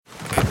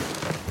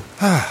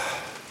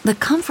The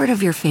comfort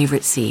of your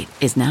favorite seat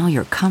is now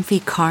your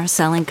comfy car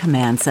selling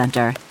command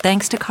center,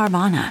 thanks to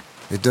Carvana.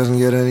 It doesn't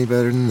get any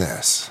better than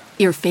this.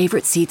 Your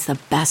favorite seat's the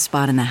best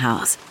spot in the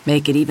house.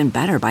 Make it even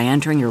better by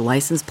entering your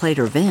license plate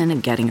or VIN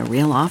and getting a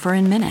real offer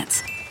in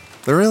minutes.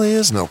 There really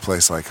is no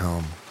place like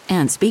home.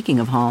 And speaking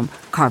of home,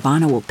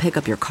 Carvana will pick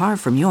up your car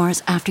from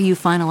yours after you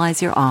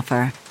finalize your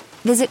offer.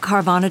 Visit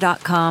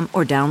Carvana.com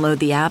or download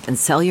the app and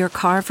sell your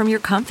car from your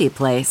comfy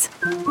place.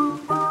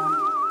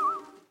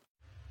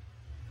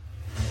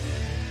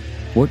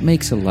 What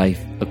makes a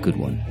life a good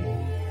one?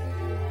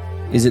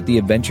 Is it the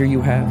adventure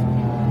you have?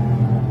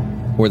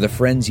 Or the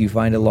friends you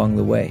find along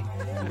the way?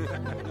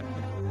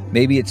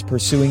 Maybe it's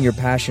pursuing your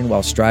passion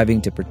while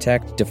striving to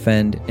protect,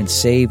 defend, and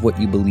save what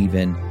you believe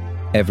in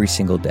every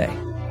single day.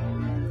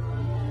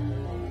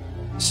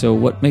 So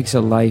what makes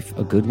a life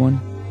a good one?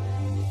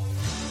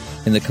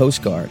 In the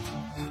Coast Guard,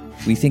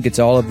 we think it's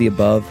all of the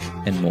above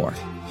and more.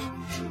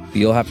 But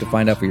you'll have to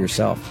find out for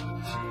yourself.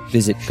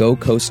 Visit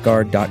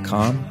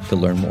gocoastguard.com to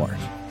learn more.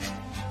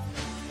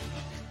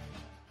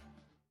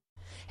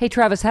 Hey,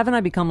 Travis, haven't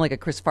I become like a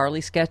Chris Farley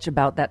sketch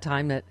about that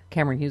time that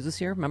Cameron Hughes was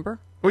here? Remember?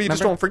 Well, you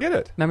just don't forget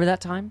it. Remember that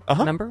time?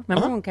 Uh-huh. Remember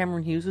when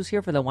Cameron Hughes was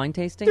here for the wine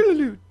tasting?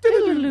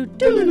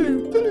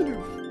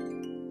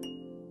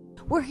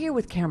 We're here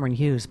with Cameron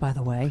Hughes, by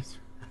the way,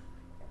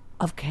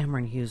 of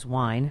Cameron Hughes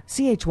Wine,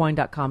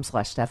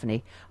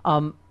 chwine.com/Stephanie.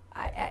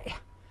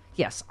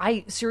 Yes,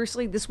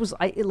 seriously, this was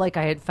like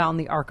I had found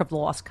the Ark of the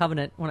Lost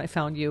Covenant when I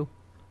found you,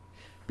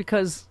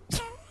 because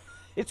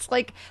it's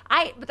like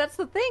but that's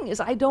the thing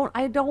is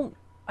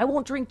I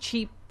won't drink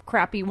cheap,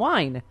 crappy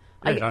wine.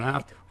 Yeah, you don't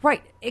have to.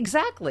 Right,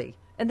 exactly.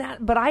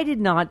 But I did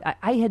not.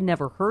 I had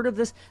never heard of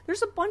this.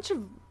 There's a bunch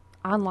of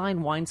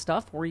online wine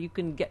stuff where you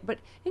can get, but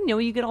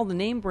you get all the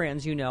name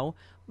brands,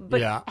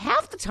 But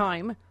half the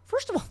time,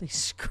 first of all, they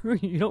screw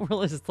you. You don't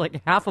realize it's like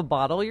half a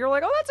bottle. You're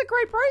like, oh, that's a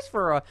great price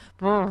for a.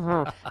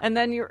 And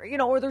then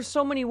or there's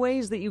so many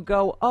ways that you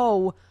go,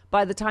 oh,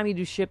 by the time you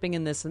do shipping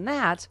and this and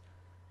that,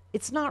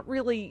 it's not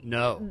really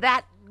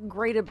that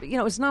great.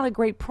 It's not a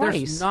great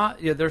price.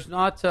 There's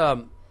not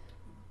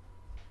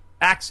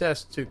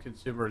access to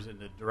consumers in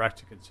the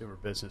direct-to-consumer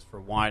business for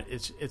wine.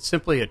 It's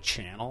simply a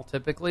channel,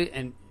 typically.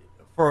 And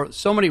for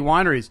so many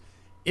wineries,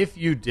 if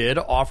you did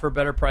offer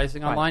better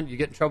pricing online, you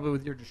get in trouble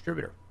with your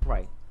distributor.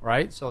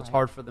 Right? So it's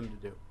hard for them to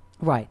do.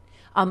 Right.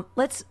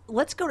 Let's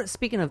go to,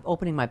 speaking of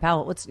opening my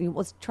palate, let's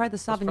try the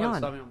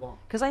Sauvignon.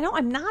 Because I know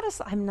I'm not a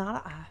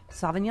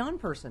Sauvignon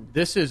person.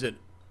 This is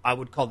I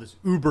would call this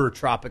uber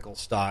tropical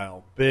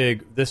style.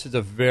 This is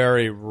a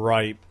very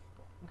ripe,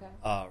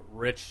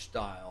 rich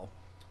style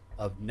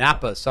of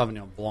Napa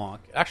Sauvignon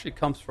Blanc. It actually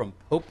comes from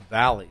Pope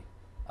Valley,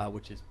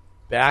 which is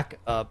back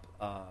up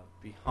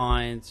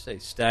behind, say,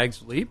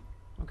 Stag's Leap.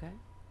 Okay.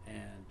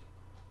 And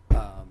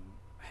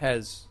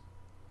has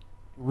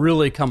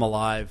really come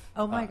alive.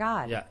 Oh, my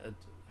God. Yeah.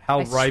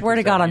 How ripe I swear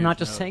to God, I'm not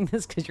nose? just saying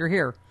this because you're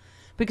here.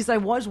 Because I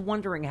was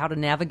wondering how to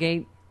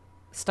navigate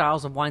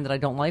styles of wine that I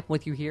don't like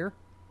with you here.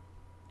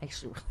 I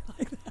actually really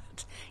like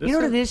that. You know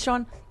what it is,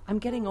 Sean? I'm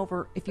getting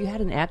over, if you had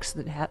an ex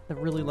that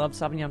really loved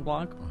Sauvignon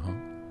Blanc,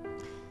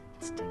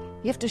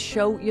 you have to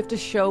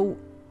show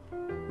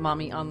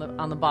mommy on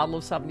the bottle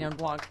of Sauvignon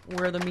Blanc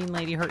where the mean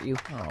lady hurt you.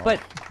 Oh. But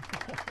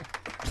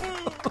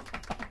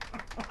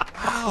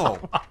Wow.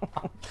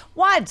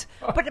 What?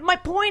 But my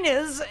point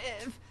is,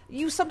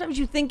 sometimes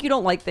you think you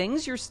don't like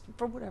things,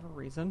 for whatever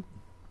reason.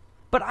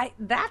 But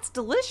that's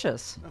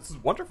delicious. This is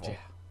wonderful.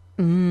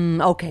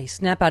 Okay,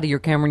 snap out of your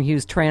Cameron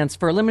Hughes trance.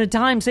 For a limited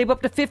time, save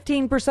up to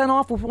 15%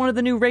 off with one of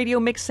the new Radio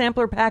Mix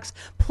sampler packs,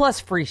 plus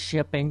free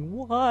shipping.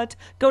 What?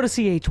 Go to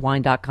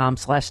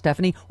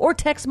chwine.com/Stephanie or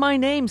text my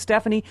name,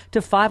 Stephanie, to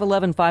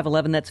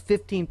 511-511. That's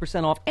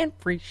 15% off and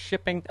free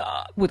shipping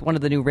with one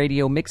of the new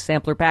Radio Mix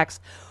sampler packs.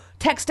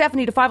 Text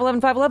Stephanie to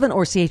 511-511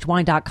 or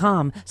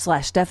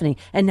chwine.com/Stephanie.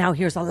 And now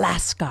here's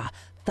Alaska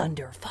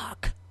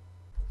Thunderfuck.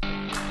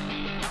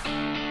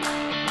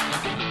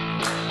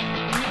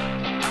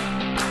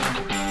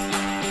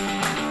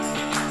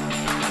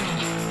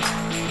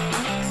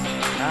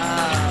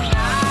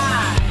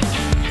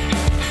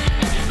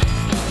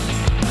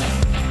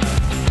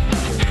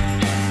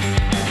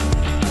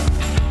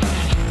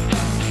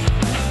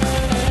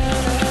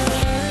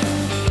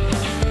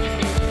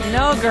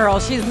 No, girl,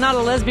 she's not a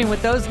lesbian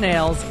with those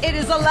nails. It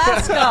is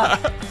Alaska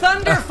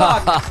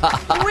Thunderfuck,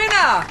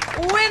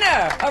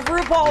 winner of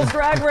RuPaul's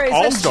Drag Race,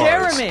 and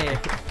All-Stars. Jeremy,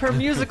 her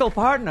musical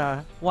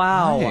partner.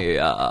 Wow. Hey,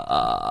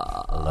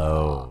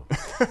 hello.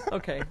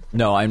 Okay.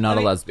 No, I'm not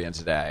a lesbian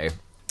today.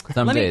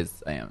 Some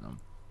days I am.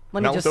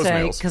 Let me Not with just those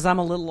say, nails. because I'm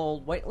a little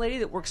old white lady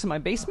that works in my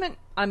basement,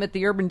 I'm at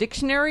the Urban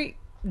Dictionary.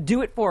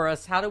 Do it for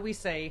us. How do we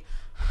say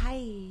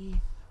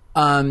hi?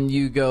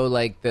 You go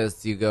like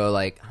this. You go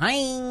like hi,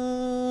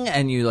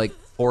 and you like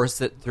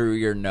force it through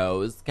your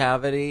nose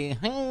cavity.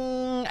 Hi,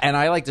 and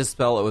I like to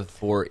spell it with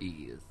 4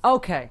 E's.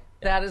 Okay,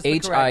 that is the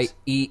correct.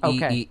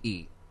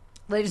 H-I-E-E-E-E.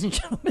 Ladies and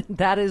gentlemen,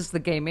 that is the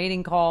gay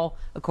mating call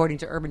according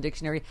to Urban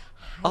Dictionary.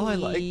 Hi, Oh, I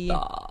like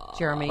that.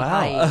 Jeremy.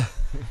 Wow.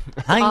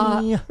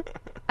 Hi.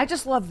 I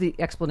just love the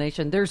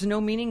explanation. There's no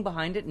meaning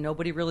behind it.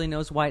 Nobody really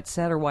knows why it's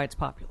said or why it's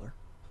popular.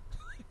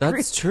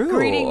 That's true.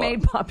 Greeting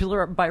made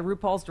popular by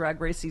RuPaul's Drag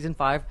Race Season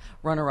 5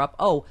 runner-up.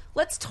 Oh,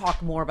 let's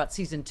talk more about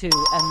Season 2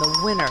 and the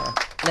winner,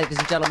 ladies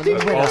and gentlemen. The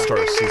winner.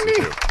 All-Stars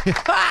Season 2.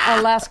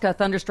 Alaska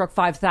Thunderstruck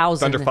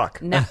 5000.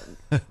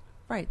 Thunderfuck.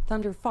 Right,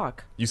 Thunderfuck.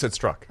 You said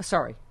struck.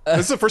 Sorry. This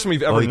is the first time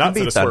we've ever not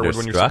said a swear word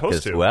when you're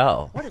supposed to.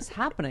 Well. What is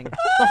happening?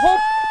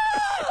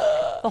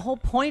 The whole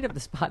point of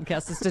this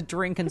podcast is to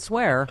drink and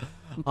swear,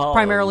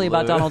 primarily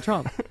about Donald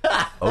Trump.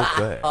 Oh,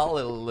 good.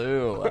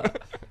 Hallelujah.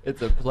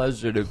 It's a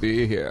pleasure to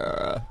be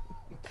here.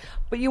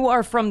 But you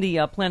are from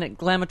the planet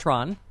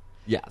Glamatron.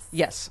 Yes.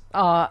 Yes.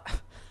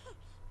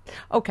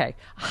 Okay.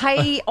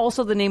 Hi,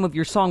 also the name of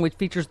your song, which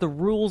features the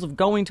rules of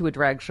going to a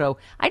drag show.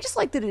 I just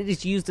like that it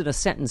is used in a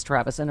sentence,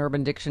 Travis, in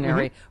Urban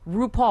Dictionary.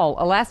 RuPaul,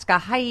 Alaska,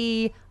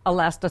 hi,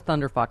 Alaska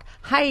Thunderfuck.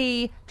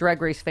 Hi,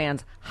 Drag Race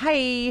fans.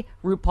 Hi,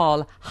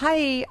 RuPaul.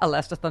 Hi,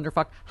 Alaska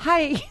Thunderfuck.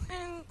 Hi.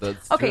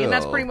 That's okay, true. and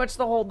that's pretty much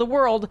the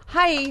world.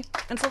 Hi.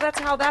 And so that's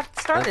how that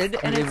started.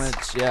 That's pretty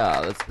much,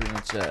 that's pretty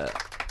much it.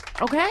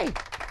 Okay.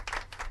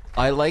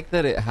 I like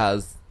that it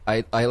has,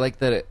 I like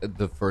that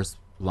the first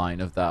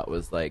line of that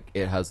was like,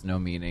 it has no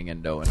meaning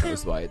and no one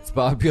knows why it's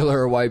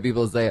popular or why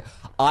people say it.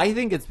 I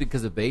think it's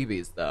because of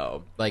babies,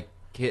 though. Like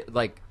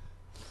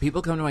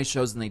people come to my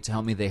shows and they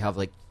tell me they have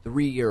like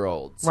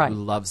 3-year-olds who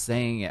love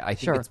saying it. I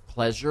think it's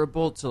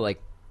pleasurable to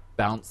like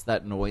bounce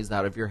that noise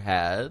out of your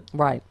head.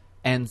 Right.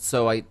 And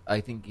so I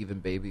think even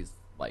babies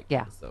like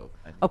it. So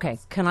okay,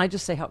 can I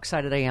just say how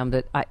excited I am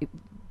that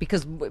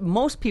because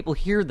most people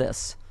hear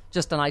this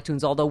just on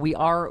iTunes, although we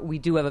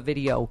do have a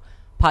video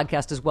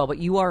podcast as well, but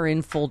you are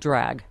in full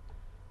drag,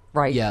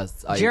 right?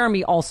 Yes.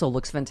 Jeremy also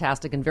looks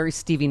fantastic and very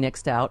Stevie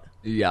Nicksed out.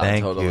 Yeah,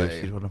 Thank totally.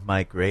 you. She's one of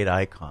my great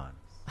icons.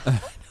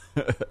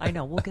 I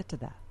know. We'll get to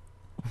that.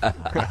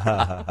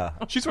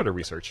 She's sort of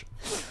research.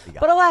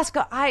 But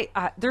Alaska,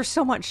 there's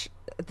so much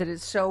that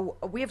is so.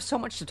 We have so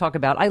much to talk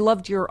about. I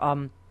loved your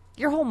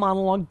whole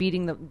monologue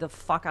beating the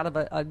fuck out of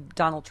a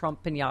Donald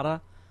Trump pinata.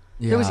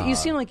 Yeah. You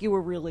seem like you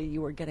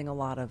were getting a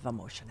lot of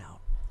emotion out.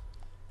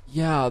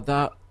 Yeah,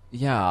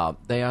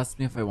 they asked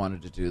me if I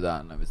wanted to do that,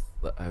 and I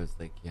was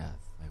like, yes,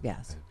 I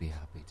would be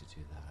happy to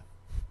do that.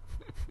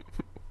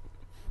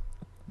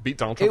 Beat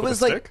Donald Trump with a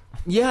stick?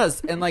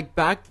 Yes, and like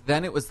back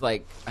then it was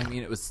like, I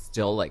mean, it was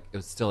still like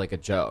a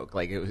joke.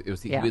 Like he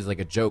was like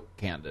a joke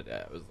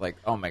candidate. It was like,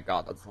 oh my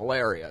god, that's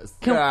hilarious.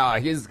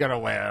 He's gonna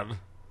win.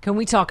 Can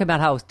we talk about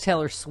how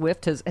Taylor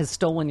Swift has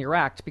stolen your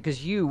act?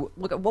 Because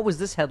look at what was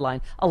this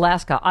headline?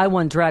 Alaska, I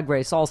won Drag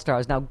Race All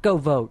Stars. Now go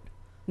vote.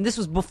 And this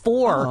was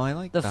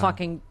before the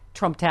fucking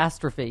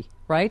Trump-tastrophe,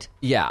 right?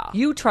 Yeah.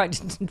 You tried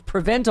to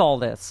prevent all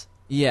this.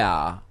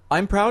 Yeah.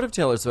 I'm proud of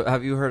Taylor Swift.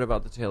 Have you heard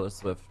about the Taylor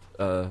Swift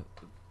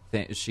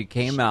thing? She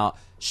came out.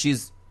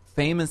 She's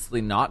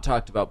famously not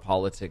talked about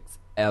politics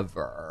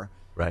ever.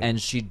 Right.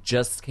 And she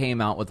just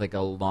came out with like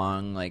a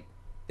long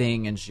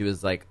thing, and she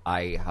was like,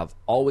 I have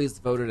always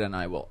voted and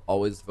I will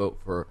always vote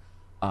for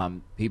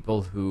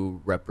people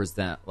who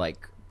represent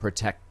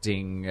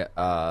protecting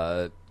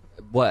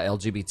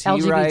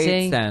LGBT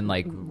rights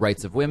and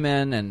rights of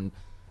women and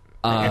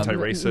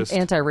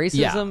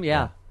anti-racism.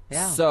 Yeah.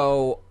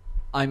 So,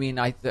 I mean,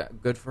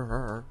 good for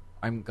her.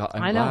 I'm glad.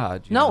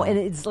 And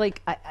it's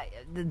like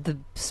the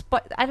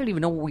I don't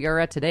even know where we are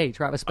at today,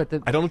 Travis. But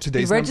I don't know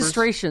today's the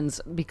registrations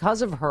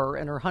because of her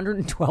and her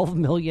 112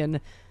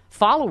 million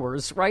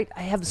followers, right?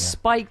 I have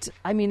spiked.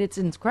 I mean, it's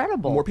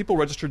incredible. More people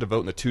registered to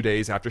vote in the 2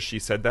 days after she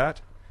said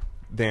that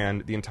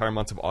than the entire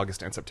months of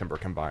August and September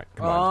combined.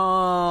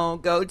 Oh,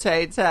 go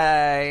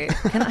Tay-Tay.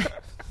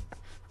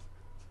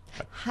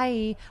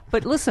 Hi,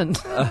 but listen.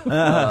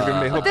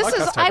 But this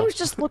is. I was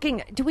just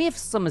looking. Do we have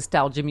some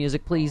nostalgia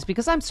music, please?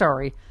 Because I'm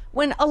sorry.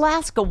 When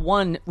Alaska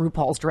won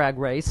RuPaul's Drag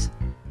Race,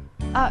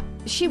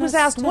 she was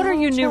asked, "What are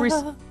your new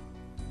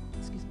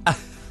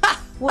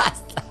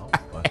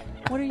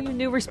What are your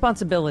new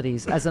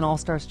responsibilities as an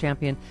All-Stars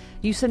champion?"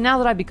 You said, "Now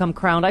that I've become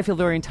crowned, I feel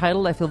very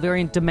entitled. I feel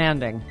very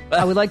demanding.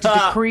 I would like to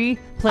decree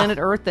planet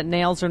Earth that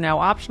nails are now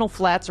optional,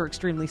 flats are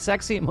extremely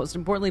sexy, and most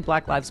importantly,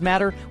 Black Lives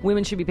Matter.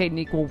 Women should be paid an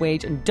equal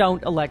wage, and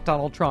don't elect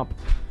Donald Trump."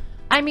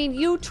 I mean,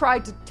 you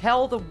tried to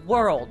tell the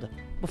world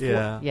before.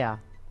 Yeah.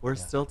 We're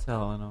still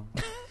telling them.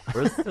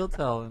 We're still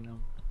telling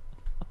them.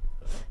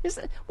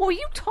 Well,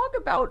 you talk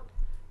about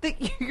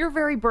your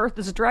very birth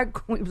as a drag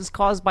queen was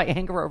caused by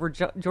anger over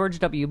George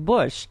W.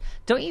 Bush.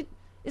 Don't you?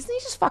 Isn't he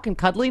just fucking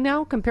cuddly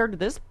now compared to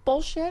this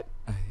bullshit?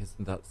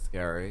 Isn't that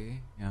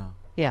scary? Yeah.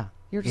 Yeah.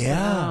 You're just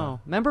oh.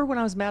 Remember when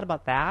I was mad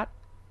about that?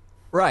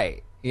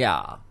 Right.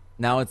 Yeah.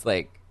 Now it's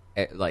like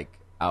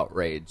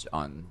outrage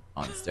on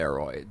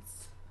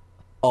steroids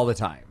all the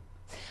time.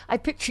 I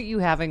picture you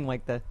having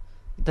the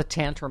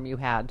tantrum you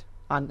had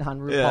on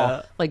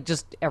RuPaul,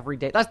 just every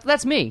day.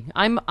 That's me.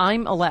 I'm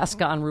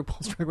Alaska on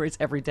RuPaul's Drag Race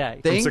every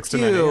day. Thank 6 to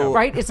you. 9 a.m.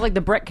 Right? It's like the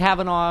Brett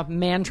Kavanaugh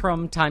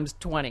mantrum times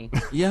 20.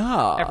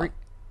 Yeah.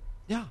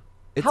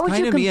 It's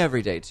kind of me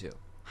every day too.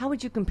 How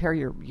would you compare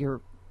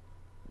your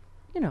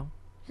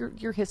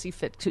hissy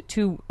fit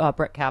to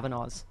Brett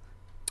Kavanaugh's?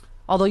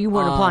 Although you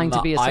weren't applying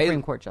to be a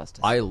Supreme Court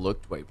justice. I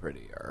looked way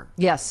prettier.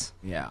 Yes.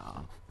 Yeah.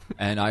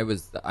 And I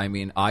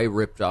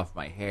ripped off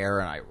my hair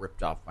and I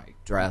ripped off my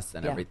dress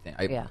and everything.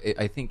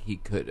 I think he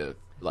could have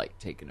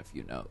taken a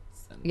few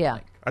notes. And,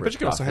 I bet you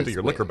could also handle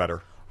your liquor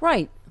better.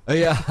 Right.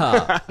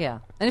 Yeah. Yeah.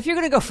 And if you're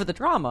going to go for the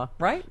drama,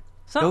 right?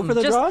 Go for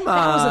the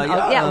drama.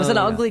 It was an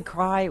ugly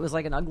cry. It was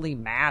like an ugly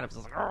mat. It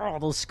was like, all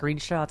those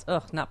screenshots.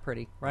 Ugh, not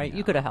pretty, right?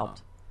 You could have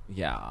helped.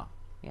 Yeah.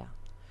 Yeah.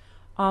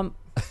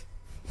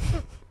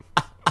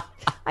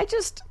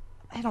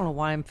 I don't know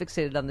why I'm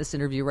fixated on this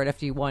interview right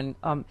after you won.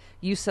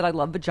 You said, I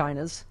love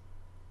vaginas.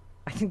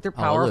 I think they're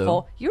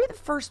powerful. You're the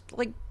first,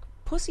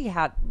 pussy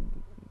hat,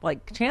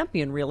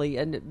 champion, really,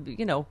 and,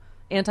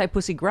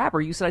 anti-pussy grabber.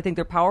 You said, I think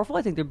they're powerful.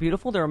 I think they're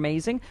beautiful. They're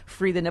amazing.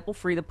 Free the nipple,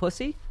 free the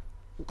pussy.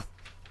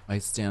 I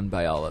stand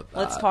by all of that.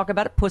 Let's talk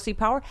about it. Pussy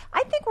power.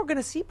 I think we're going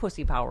to see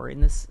pussy power in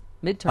this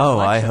midterm Oh,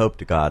 election. I hope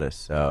to goddess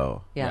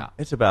so. Yeah.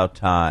 It's about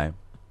time.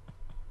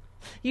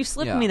 You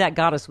slipped me that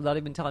goddess without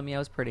even telling me I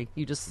was pretty.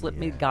 You just slipped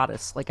me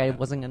goddess, like I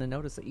wasn't going to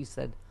notice that you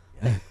said.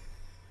 Okay.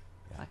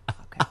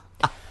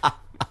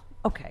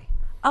 Okay.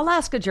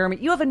 Alaska, Jeremy,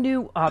 you have a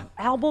new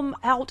album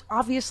out,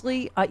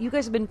 obviously. You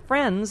guys have been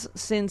friends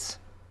since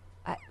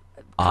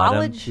Autumn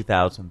college?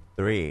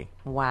 2003.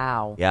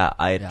 Wow. Yeah,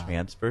 I had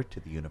transferred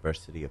to the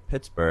University of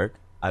Pittsburgh.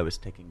 I was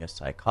taking a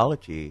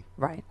psychology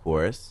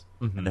course,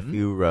 and a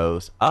few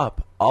rows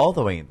up, all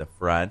the way in the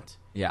front,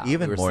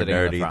 even we were more sitting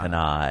in the nerdy front. than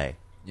I.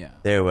 Yeah.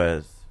 There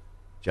was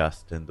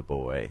Justin the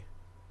boy.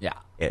 Yeah.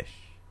 Ish.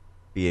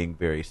 Being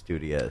very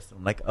studious.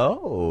 I'm like,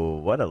 oh,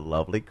 what a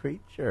lovely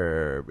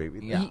creature. Maybe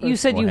You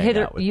said you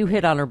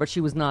hit on her, but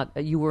she was not.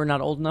 You were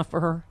not old enough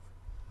for her.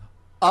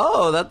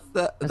 Oh, that's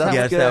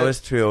yes, good. that was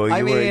true.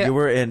 You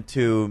were mean,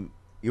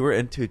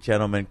 into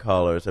gentlemen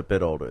callers a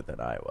bit older than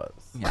I was.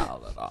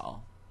 Not at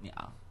all. Yeah,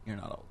 you're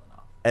not old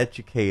enough.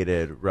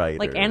 Educated writers.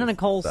 Like Anna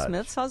Nicole such.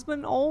 Smith's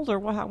husband, old or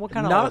what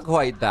kind of? Not old?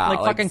 quite that. Like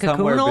fucking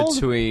somewhere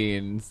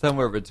Cocoon old?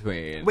 Somewhere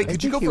between. Wait,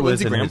 could you go He for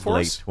was Lindsey in Graham his for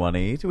late us?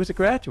 20s. He was a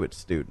graduate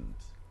student.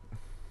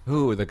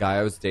 Who? The guy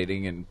I was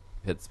dating in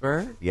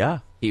Pittsburgh? Yeah,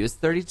 He was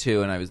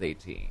 32 and I was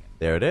 18.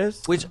 there it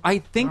is. Which I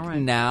think All right.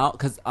 now,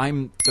 because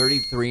I'm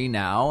 33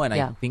 now, and I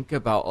Yeah. think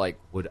about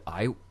would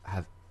I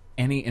have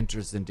any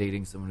interest in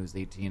dating someone who's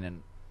 18?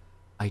 And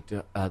I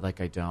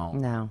don't.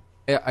 No.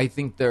 I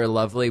think they're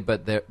lovely,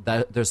 but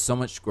there's so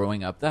much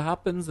growing up that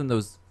happens in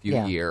those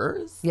few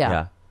years.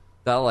 Yeah.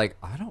 That I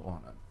don't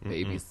want to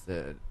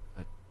babysit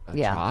a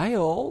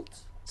child.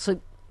 So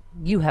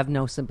you have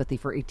no sympathy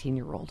for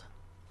 18-year-old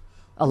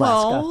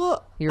Alaska.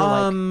 Well, You're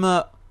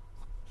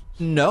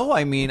no,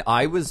 I mean,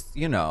 that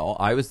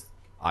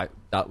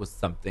was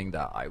something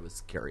that I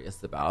was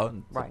curious about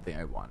and something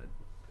I wanted,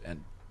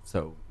 and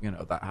so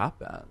that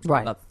happened.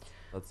 Right. That's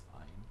fine.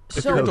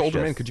 If you're into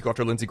older men, could you go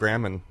after Lindsey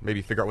Graham and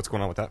maybe figure out what's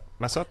going on with that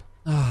mess up?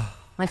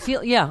 I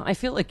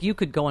feel like you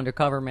could go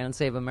undercover, man, and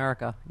save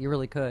America. You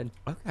really could.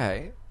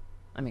 Okay.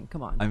 I mean,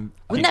 come on. I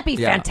Wouldn't that be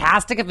yeah.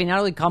 fantastic if he not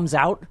only comes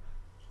out?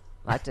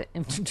 I'd like to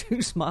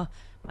introduce my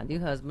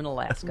new husband,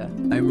 Alaska.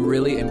 I'm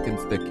really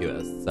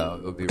inconspicuous, so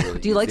it would be really.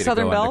 Do you like easy to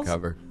Southern go Bells?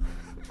 undercover.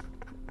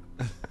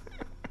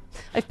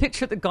 I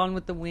picture the Gone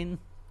with the Wind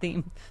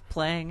theme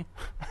playing.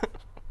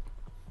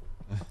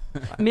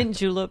 Mint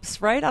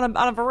juleps, right? On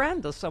a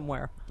veranda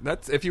somewhere.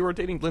 That's if you were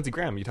dating Lindsey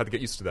Graham, you'd have to get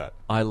used to that.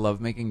 I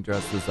love making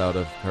dresses out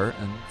of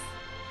curtains.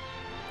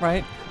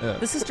 Right? Yeah.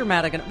 This is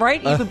dramatic,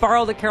 right? You can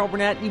borrow the Carol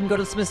Burnett. You can go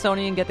to the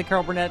Smithsonian and get the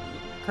Carol Burnett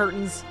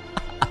curtains.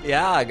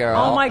 Yeah, girl.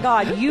 Oh my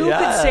God! You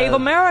could save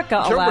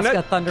America, Carol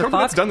Alaska Carol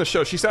Burnett's Thunderfuck. done the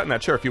show. She sat in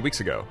that chair a few weeks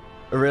ago.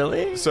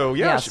 Really? So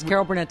yeah, Yes,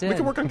 Carol Burnett did. We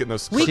can work on getting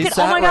those. We She could-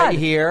 sat oh my right God.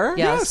 here.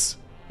 Yes.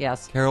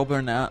 Yes. Carol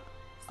Burnett.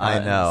 I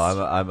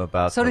know. I'm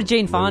about. So to did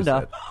Jane lose Fonda.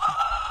 it.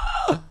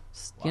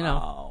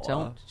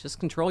 Don't just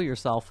control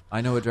yourself.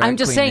 I know a drag I'm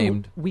just queen saying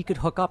named- we could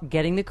hook up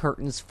getting the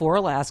curtains for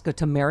Alaska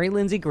to marry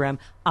Lindsey Graham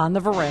on the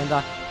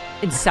veranda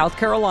in South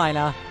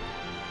Carolina.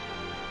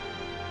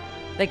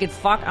 They could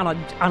fuck on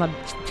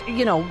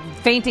a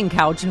fainting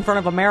couch in front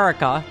of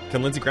America.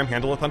 Can Lindsey Graham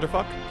handle a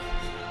Thunderfuck?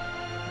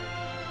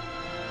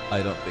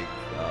 I don't think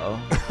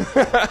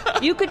so.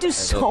 You could do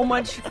so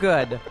much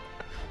good.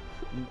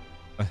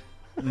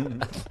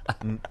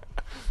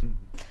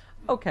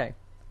 Okay.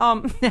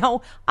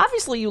 Now,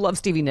 obviously, you love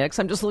Stevie Nicks.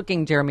 I'm just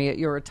looking, Jeremy, at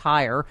your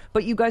attire.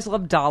 But you guys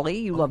love Dolly.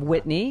 You love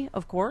Whitney,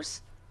 of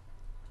course.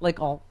 Like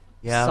all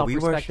Yeah, we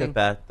self-respecting. worship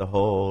at the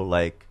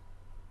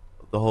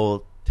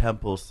whole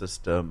temple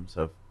systems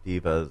of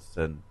divas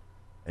and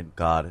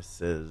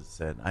goddesses,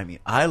 and I mean,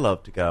 I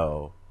love to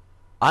go.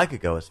 I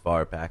could go as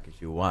far back as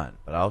you want,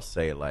 but I'll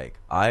say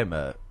I'm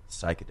a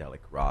psychedelic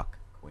rock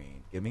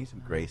queen. Give me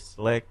some Grace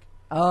Slick.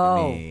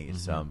 Oh. Give me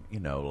some,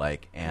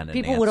 Anna.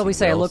 People would Nancy always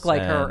say I look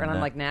like her, Wilson, and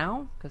I'm like,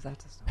 now? Because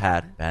that's just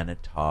Pat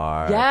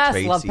Benatar. Yes,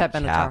 Tracy love Pat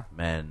Benatar.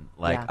 Chapman.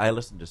 Yeah. I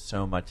listen to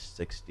so much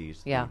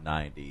 60s Yeah. through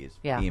 90s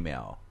Yeah.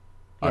 female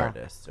Yeah.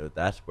 artists, so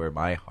that's where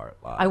my heart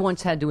lies. I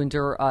once had to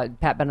endure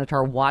Pat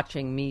Benatar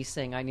watching me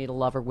sing "I Need a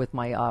Lover" with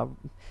my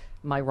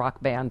my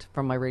rock band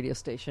from my radio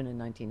station in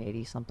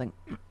 1980 something.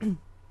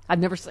 I've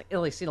never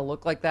really seen a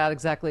look like that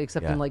exactly,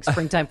 except in like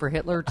Springtime for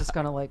Hitler, just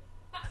kind of like.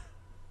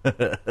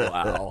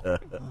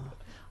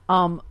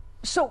 Wow.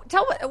 So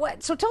tell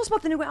us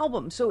about the new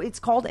album. So it's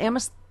called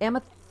Amethyst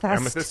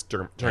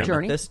Journey.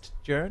 Amethyst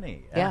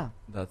Journey. Yeah.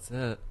 That's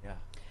it. Yeah.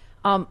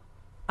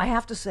 I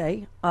have to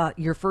say,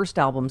 your first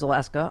albums,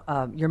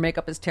 Alaska, your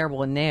makeup is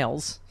terrible in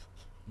Nails.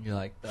 You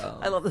like that?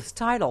 I love those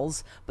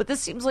titles, but this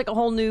seems like a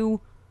whole new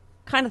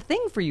kind of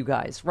thing for you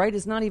guys, right?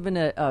 It's not even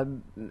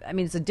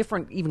it's a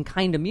different even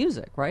kind of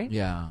music, right?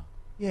 Yeah.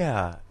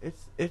 Yeah.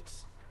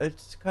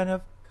 It's kind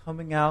of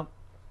coming out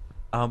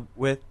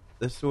with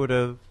the sort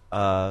of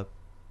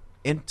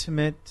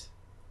intimate,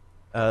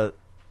 the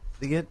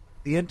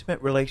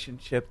intimate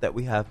relationship that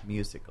we have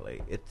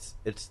musically.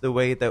 It's the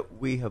way that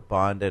we have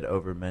bonded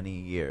over many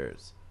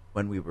years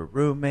when we were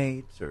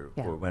roommates or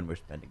when we're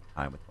spending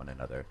time with one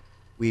another.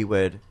 We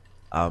would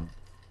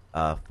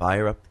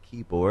fire up the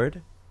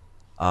keyboard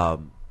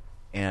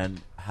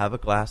and have a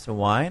glass of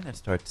wine and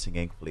start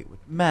singing Fleetwood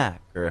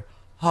Mac or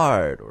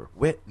Heart or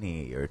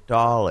Whitney or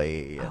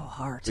Dolly. Oh,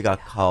 Heart. We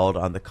got called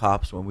on the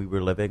cops when we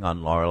were living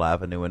on Laurel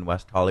Avenue in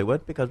West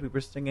Hollywood because we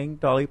were singing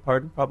Dolly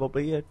Parton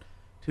probably at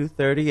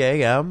 2:30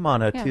 a.m.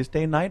 on a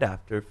Tuesday night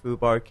after Foo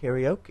Bar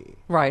karaoke.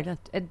 Right.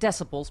 At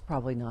decibels,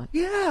 probably not.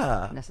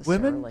 Yeah.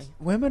 Necessarily.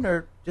 Women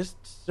are just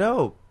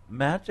so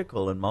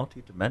magical and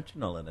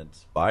multidimensional and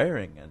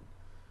inspiring. And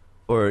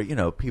for,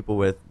 people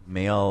with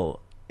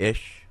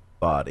male-ish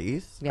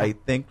bodies, I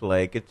think,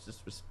 it's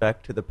just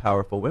respect to the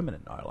powerful women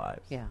in our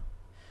lives. Yeah.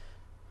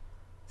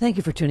 Thank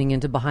you for tuning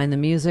in to Behind the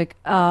Music.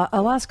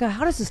 Alaska,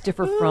 how does this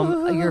differ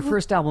from your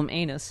first album,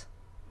 Anus?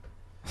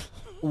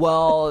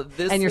 Well,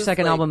 this and your is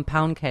second album,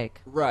 Pound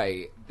Cake.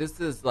 Right. This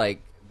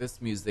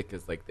music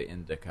is like the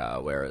indica,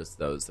 whereas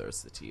those are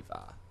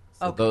sativa.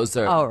 So those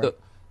are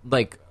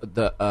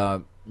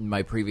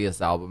my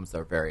previous albums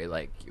are very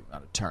like you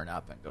want to turn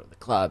up and go to the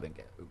club and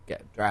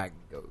get dragged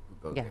and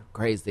go get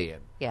crazy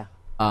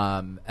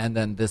and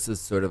then this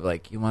is sort of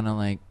like you want to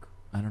like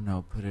I don't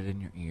know, put it in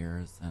your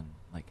ears and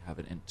like have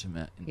an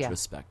intimate,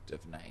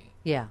 introspective night.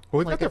 Yeah. Well,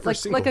 we've got the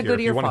first single like a here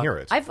good if you want to hear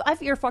it.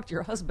 I've ear-fucked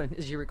your husband,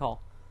 as you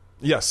recall.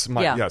 Yes,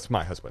 it's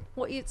my husband.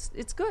 Well,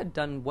 it's good,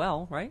 done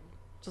well, right?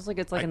 Just like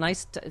it's like a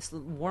nice, it's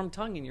warm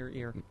tongue in your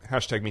ear.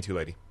 Hashtag Me Too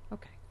Lady.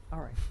 Okay, all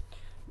right.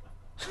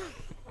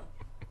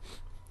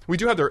 We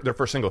do have their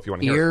first single if you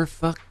want to hear it. Ear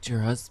fucked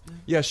your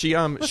husband? Yeah, she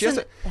has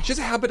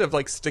a habit of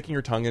like sticking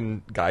her tongue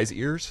in guys'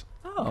 ears.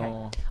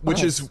 Oh,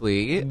 which is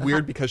sweet.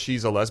 Weird because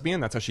she's a lesbian.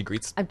 That's how she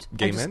greets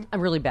gay men. I'm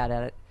really bad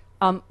at it.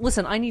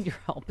 Listen, I need your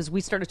help as we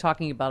started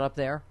talking about up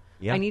there.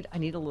 Yeah. I need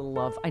a little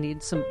love. I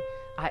need some.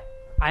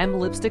 I am a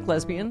lipstick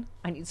lesbian.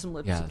 I need some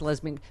lipstick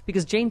lesbian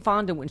because Jane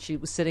Fonda, when she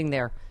was sitting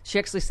there, she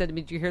actually said to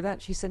me, "Did you hear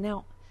that?" She said,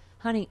 "Now,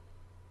 honey,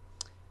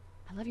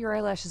 I love your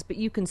eyelashes, but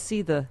you can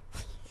see the."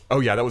 Oh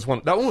yeah, that one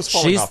was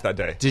falling off that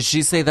day. Did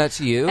she say that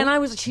to you?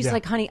 And she's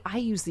like, "Honey, I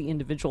use the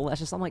individual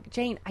lashes." I'm like,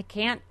 "Jane, I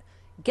can't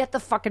get the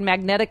fucking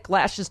magnetic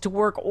lashes to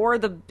work or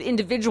the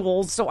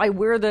individuals, so I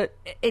wear the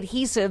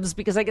adhesives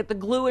because I get the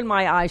glue in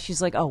my eye."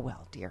 She's like, "Oh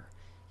well, dear,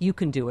 you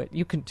can do it.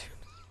 You can do."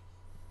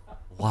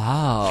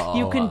 Wow.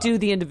 You can do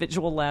the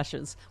individual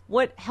lashes.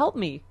 What? Help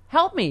me.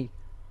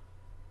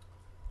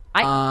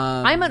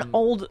 I'm an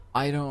old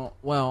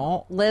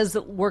Les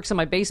that works in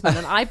my basement,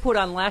 and I put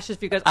on lashes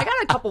for you guys. I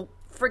got a couple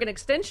friggin'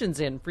 extensions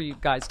in for you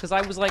guys because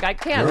I was like, I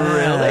can't.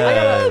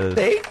 Really?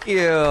 Thank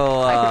you.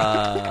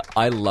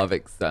 I love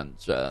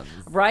extensions.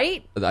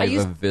 Right? I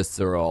have a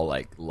visceral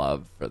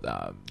love for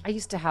them. I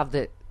used to have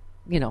the,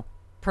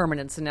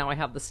 permanence, and now I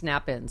have the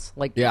snap-ins.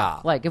 Like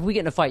if we get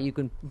in a fight, you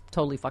can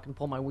totally fucking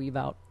pull my weave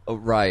out. Oh,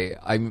 right.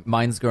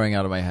 Mine's growing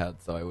out of my head,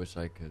 so I wish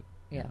I could.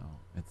 You know,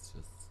 it's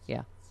just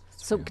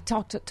So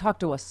talk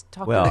to us.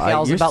 Talk well, to the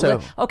gals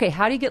about okay.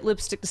 How do you get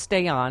lipstick to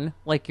stay on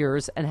like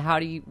yours, and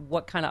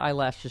what kind of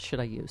eyelashes should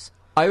I use?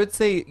 I would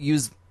say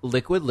use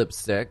liquid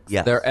lipsticks.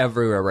 Yes. They're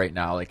everywhere right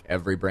now. Like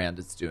every brand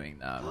is doing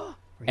them.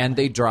 And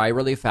they dry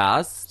really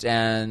fast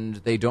and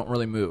they don't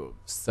really move.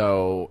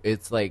 So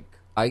it's like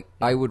I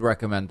would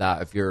recommend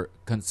that if you're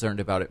concerned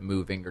about it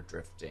moving or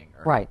drifting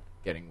or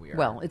getting weird.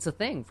 Well, it's a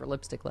thing for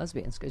lipstick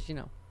lesbians because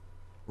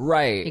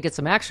right. You get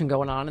some action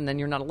going on, and then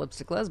you're not a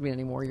lipstick lesbian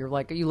anymore. You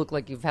look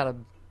like you've had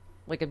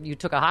you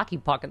took a hockey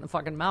puck in the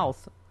fucking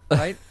mouth,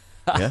 right?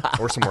 Yeah,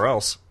 or somewhere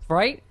else,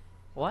 right?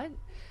 What?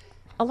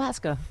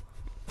 Alaska.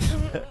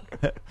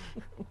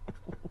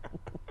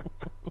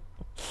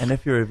 And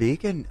if you're a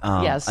vegan,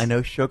 yes. I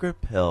know Sugar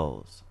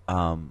Pills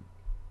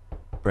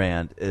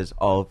brand is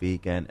all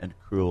vegan and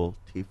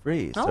cruelty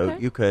free, so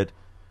you could,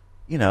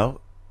 go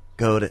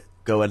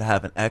and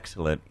have an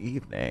excellent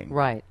evening,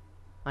 right?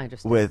 I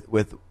understand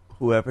with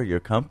whoever your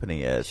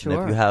company is. Sure.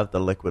 And if you have the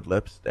liquid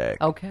lipstick,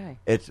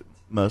 it's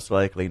most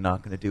likely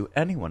not going to do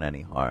anyone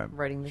any harm.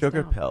 Writing this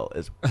Sugar down. Pill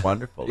is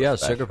wonderful. Yeah,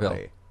 especially. Sugar Pill.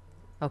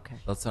 Okay.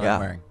 That's what I'm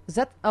wearing. Is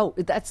that? Oh,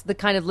 that's the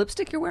kind of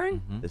lipstick you're wearing.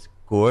 Mm-hmm. This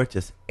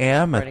gorgeous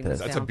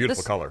amethyst. That's a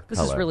beautiful color. This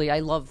is really. I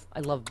love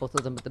both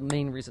of them, but the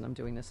main reason I'm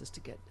doing this is to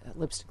get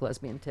lipstick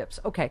lesbian tips.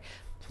 Okay.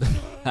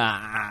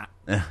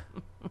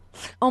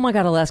 Oh my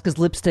God, Alaska's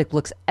lipstick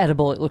looks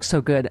edible. It looks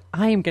so good.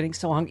 I am getting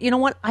so hungry. You know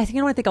what? I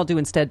think I'll do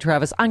instead,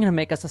 Travis. I'm going to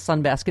make us a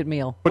Sunbasket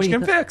meal. What you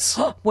can fix?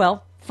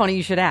 Well, funny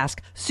you should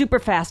ask. Super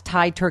fast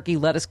Thai turkey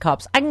lettuce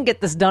cups. I can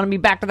get this done and be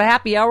back to the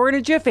happy hour in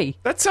a jiffy.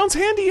 That sounds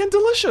handy and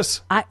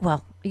delicious.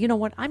 Well, you know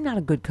what? I'm not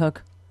a good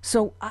cook.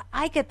 So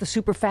I get the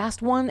super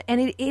fast one,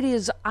 and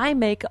I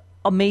make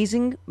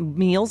amazing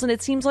meals, and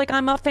it seems like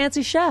I'm a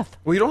fancy chef.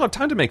 Well, you don't have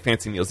time to make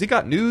fancy meals. You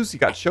got news, you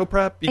got show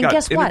prep, you and got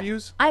guess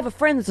interviews. What? I have a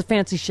friend that's a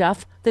fancy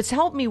chef that's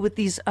helped me with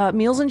these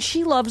meals, and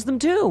she loves them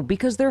too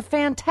because they're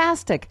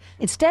fantastic.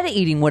 Instead of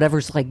eating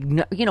whatever's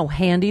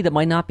handy that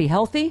might not be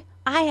healthy,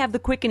 I have the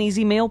quick and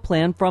easy meal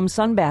plan from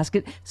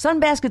Sunbasket.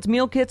 Sunbasket's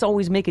meal kits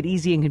always make it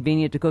easy and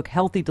convenient to cook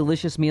healthy,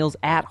 delicious meals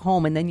at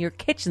home, and then your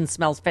kitchen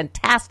smells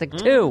fantastic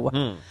too.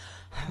 Mm-hmm.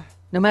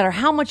 No matter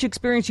how much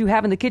experience you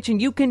have in the kitchen,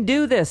 you can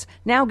do this.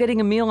 Now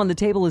getting a meal on the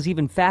table is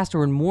even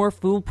faster and more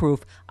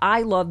foolproof.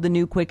 I love the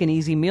new quick and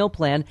easy meal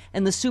plan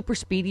and the super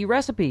speedy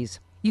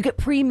recipes. You get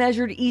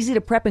pre-measured,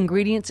 easy-to-prep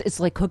ingredients. It's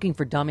like cooking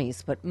for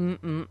dummies, but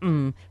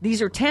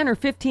These are 10 or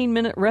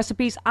 15-minute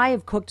recipes. I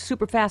have cooked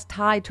super-fast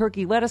Thai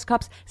turkey lettuce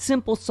cups,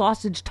 simple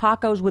sausage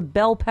tacos with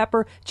bell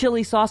pepper,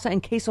 chili salsa,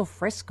 and queso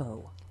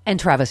fresco. And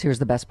Travis, here's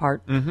the best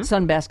part.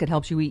 Sunbasket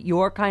helps you eat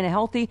your kind of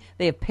healthy.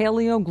 They have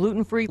paleo,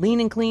 gluten-free,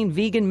 lean and clean,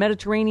 vegan,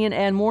 Mediterranean,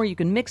 and more. You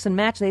can mix and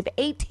match. They have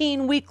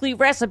 18 weekly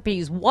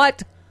recipes.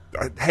 What?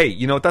 Hey,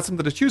 that's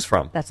something to choose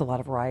from. That's a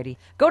lot of variety.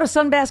 Go to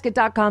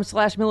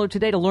sunbasket.com/Miller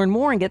today to learn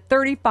more and get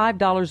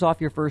 $35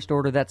 off your first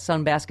order. That's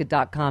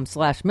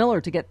sunbasket.com/Miller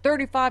to get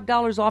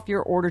 $35 off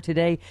your order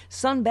today.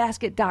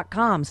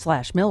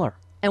 Sunbasket.com/Miller.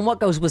 And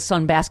what goes with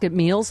Sunbasket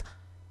meals?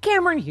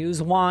 Cameron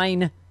Hughes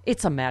wine.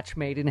 It's a match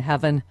made in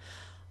heaven.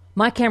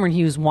 My Cameron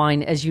Hughes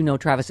wine, as you know,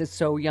 Travis, it's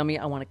so yummy.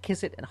 I want to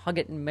kiss it and hug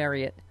it and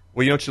marry it.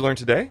 Well, you know what you learned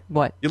today?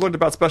 What? You learned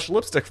about special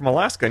lipstick from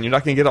Alaska, and you're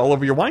not going to get it all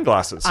over your wine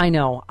glasses. I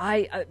know.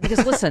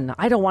 Because listen,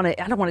 I don't want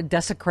to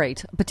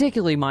desecrate,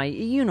 particularly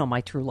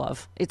my true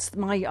love. It's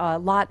my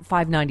lot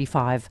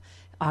 595.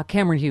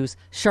 Cameron Hughes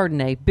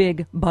Chardonnay,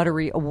 big,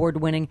 buttery,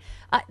 award-winning.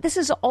 This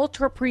is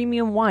ultra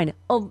premium wine,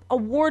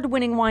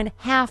 award-winning wine,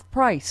 half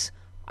price.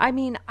 I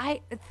mean,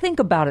 think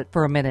about it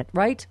for a minute,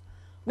 right?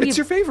 It's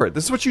your favorite.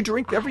 This is what you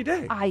drink every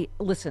day. I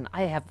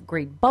have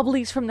great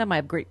bubblies from them. I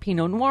have great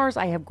Pinot Noirs.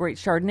 I have great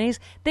Chardonnays.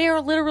 They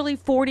are literally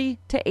 40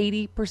 to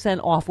 80%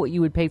 off what you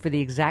would pay for the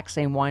exact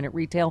same wine at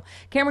retail.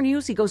 Cameron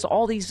Hughes, he goes to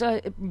all these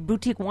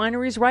boutique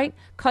wineries, right?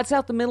 Cuts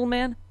out the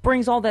middleman,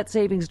 brings all that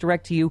savings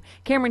direct to you.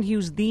 Cameron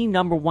Hughes, the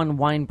 #1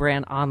 wine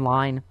brand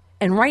online.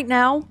 And right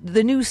now,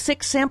 the new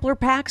 6 sampler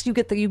packs, you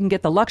can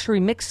get the luxury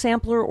mix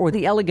sampler or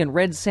the elegant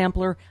red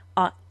sampler.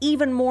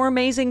 Even more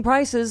amazing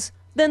prices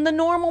than the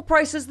normal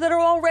prices that are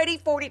already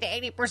 40 to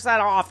 80%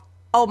 off.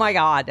 Oh, my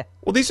God.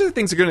 Well, these are the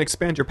things that are going to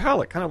expand your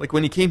palate, kind of like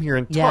when he came here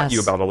and taught you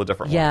about all the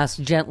different ones. Yes,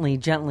 gently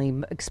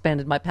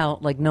expanded my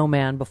palate like no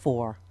man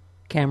before.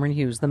 Cameron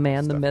Hughes, the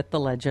man, the myth, the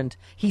legend.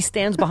 He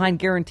stands behind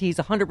guarantees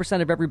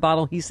 100% of every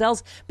bottle he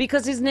sells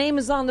because his name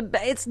is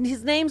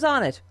his name's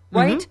on it,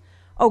 right?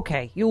 Mm-hmm.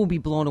 Okay, you will be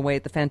blown away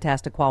at the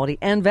fantastic quality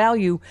and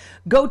value.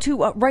 Go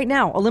to, right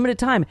now, a limited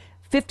time,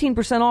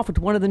 15% off with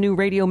one of the new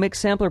Radio Mix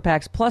sampler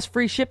packs, plus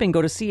free shipping.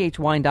 Go to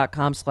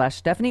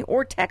chwine.com/Stephanie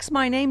or text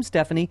my name,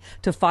 Stephanie,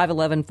 to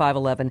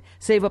 511-511.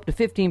 Save up to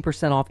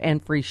 15% off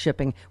and free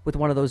shipping with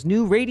one of those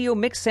new Radio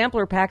Mix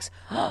sampler packs.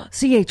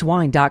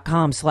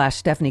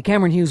 chwine.com/Stephanie.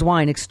 Cameron Hughes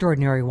wine,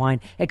 extraordinary wine,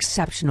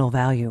 exceptional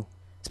value.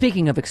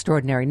 Speaking of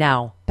extraordinary,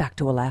 now back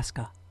to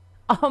Alaska.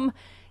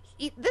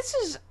 This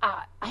is,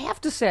 I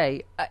have to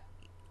say, it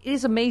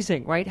is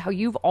amazing, right? How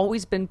you've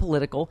always been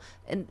political,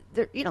 and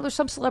there's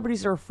some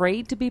celebrities that are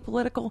afraid to be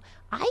political.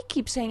 I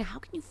keep saying, how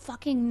can you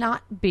fucking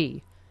not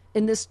be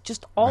in this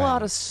just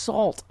all-out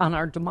assault on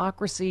our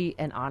democracy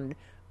and on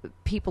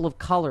people of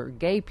color,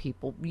 gay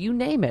people, you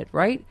name it,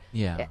 right?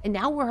 Yeah. And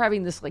now we're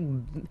having this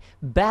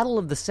battle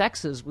of the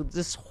sexes with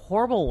this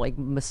horrible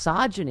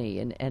misogyny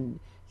and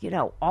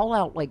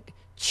all-out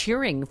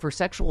cheering for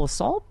sexual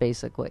assault,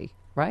 basically,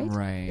 right?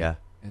 Right. Yeah.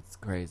 It's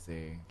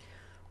crazy.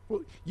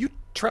 Well, you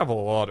travel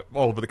a lot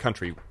all over the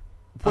country.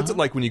 What's it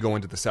like when you go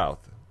into the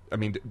South? I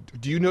mean,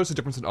 do you notice a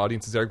difference in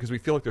audiences there? Because we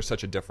feel like there's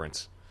such a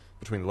difference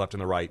between the left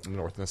and the right and the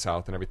North and the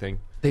South and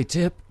everything. They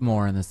tip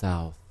more in the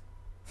South.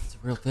 It's a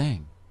real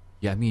thing.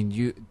 Yeah, I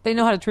mean, they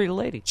know how to treat a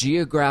lady.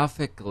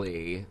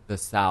 Geographically, the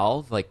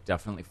South,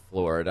 definitely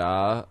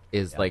Florida,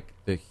 is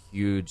the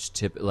huge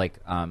tip,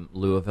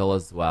 Louisville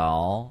as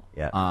well.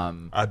 Yeah.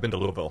 I've been to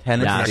Louisville.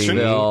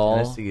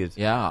 Tennessee is.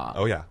 Yeah.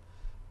 Oh, yeah.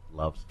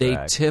 Loves They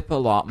drag. tip a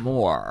lot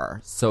more.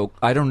 So,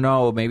 I don't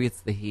know. Maybe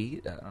it's the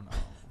heat. I don't know.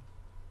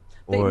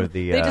 Or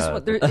they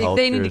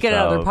need to get it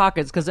out of their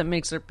pockets because it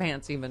makes their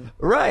pants even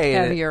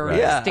heavier or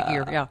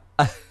stickier. Yeah.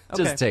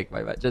 Just take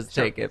my money. Just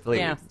take it, please.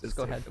 Yeah, just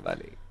go ahead. The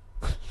money.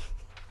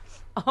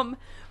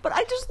 But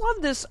I just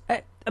love this.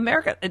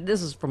 America,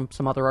 this is from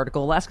some other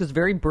article, Alaska's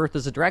very birth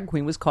as a drag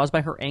queen was caused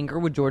by her anger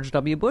with George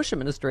W. Bush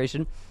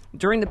administration.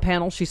 During the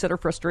panel, she said her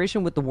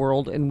frustration with the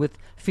world and with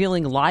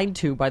feeling lied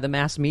to by the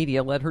mass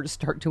media led her to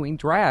start doing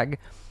drag.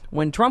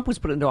 when Trump was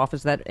put into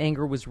office, that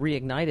anger was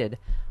reignited.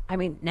 I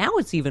mean, now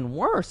it's even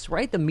worse,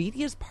 right? The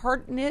media's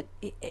part in it.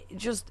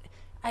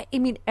 I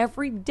mean,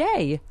 every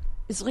day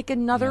is like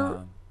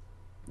another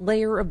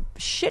layer of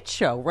shit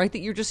show, right? That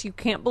you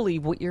can't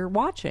believe what you're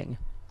watching.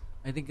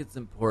 I think it's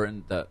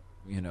important that,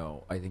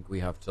 I think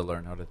we have to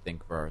learn how to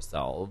think for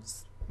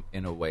ourselves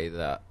in a way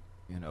that,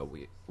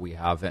 we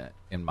haven't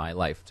in my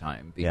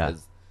lifetime,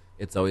 because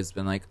it's always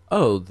been like,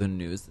 oh, the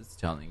news is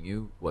telling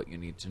you what you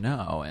need to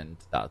know, and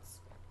that's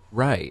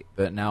right.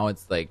 But now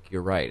it's like,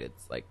 you're right.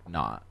 It's like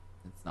not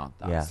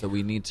that. Yeah. So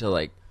we need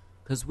to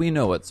because we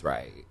know what's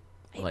right.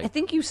 I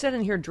think you said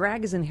in here,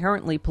 drag is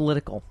inherently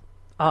political,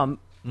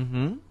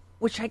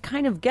 which I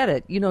kind of get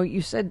it.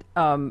 You said,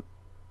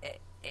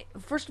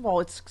 first of all,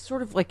 it's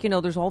sort of like,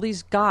 there's all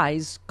these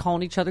guys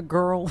calling each other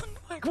girl,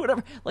 like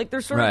whatever. Like they're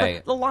sort of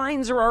like, the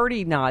lines are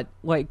already not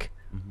like.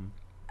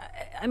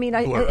 I mean,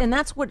 and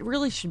that's what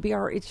really should be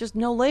it's just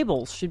no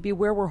labels should be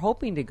where we're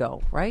hoping to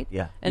go, right?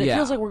 Yeah. And it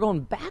feels like we're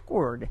going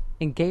backward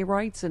in gay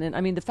rights. And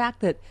I mean, the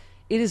fact that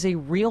it is a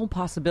real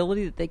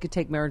possibility that they could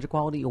take marriage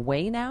equality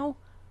away now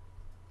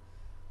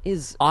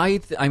is... I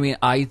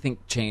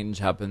think change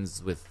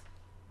happens with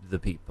the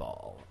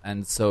people.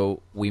 And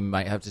so we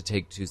might have to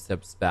take 2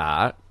 steps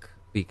back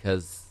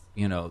because,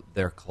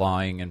 they're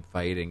clawing and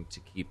fighting to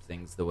keep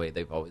things the way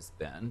they've always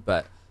been.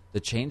 But the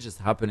change is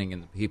happening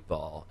in the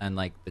people and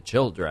the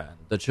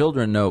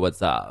children know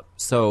what's up.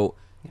 So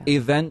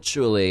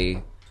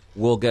eventually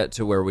we'll get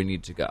to where we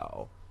need to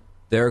go.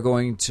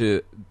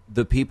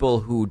 The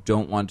people who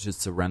don't want to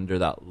surrender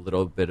that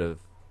little bit of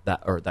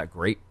that, or that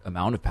great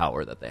amount of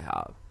power that they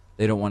have,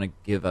 they don't want to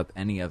give up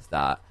any of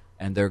that.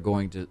 And they're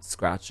going to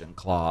scratch and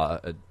claw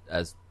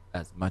as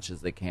much as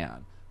they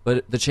can.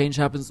 But the change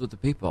happens with the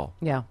people.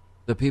 Yeah.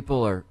 The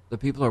people are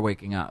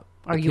waking up.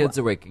 Kids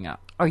are waking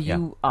up. Are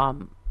you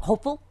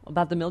hopeful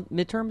about the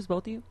midterms,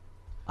 both of you?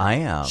 I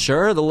am.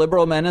 Sure, the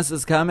liberal menace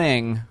is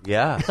coming.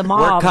 Yeah. The mob.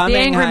 We're coming, the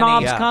angry honey.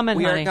 mob's Yeah. coming,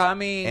 We honey. are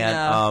coming.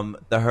 And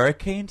the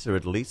Hurricanes are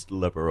at least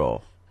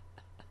liberal.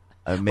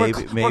 Maybe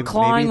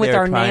clawing with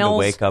they're our trying nails. to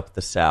wake up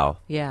the South.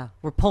 Yeah.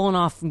 We're pulling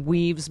off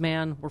weaves,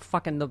 man. We're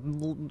fucking...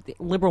 The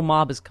liberal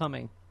mob is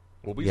coming.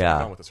 Well, we should be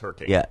done with this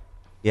hurricane.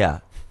 Yeah.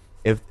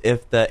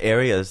 If the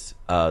areas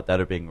that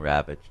are being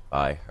ravaged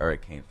by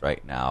hurricanes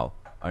right now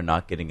are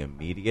not getting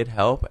immediate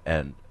help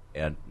and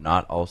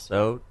not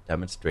also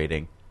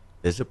demonstrating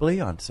visibly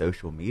on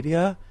social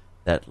media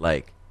that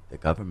the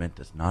government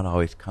does not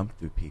always come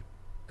through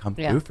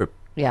for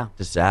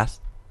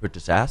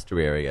disaster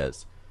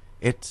areas,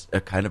 it's a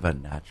kind of a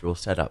natural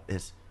setup.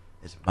 Is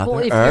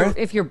Mother Earth?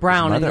 If you're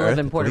brown and you live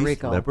in Puerto at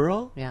least Rico,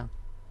 liberal, yeah.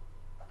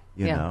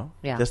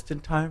 Just in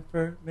time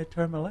for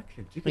midterm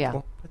elections. You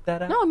can put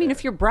that out. No, I mean, there.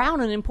 if you're brown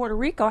and in Puerto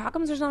Rico, how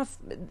come there's not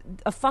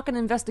a fucking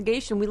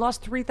investigation? We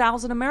lost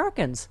 3,000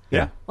 Americans.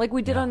 Yeah. Like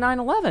we did on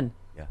 9/11.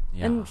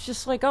 Yeah. And it's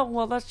just like, oh,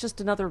 well, that's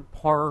just another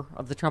horror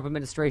of the Trump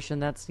administration.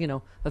 That's,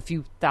 a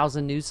few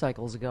thousand news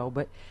cycles ago.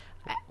 But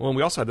well, and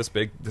we also had this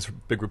big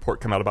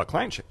report come out about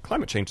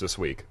climate change this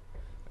week,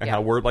 and how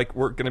we're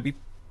going to be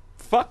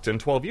fucked in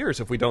 12 years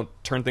if we don't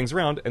turn things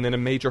around, and then a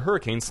major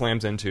hurricane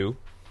slams into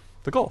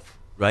the Gulf.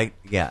 Right,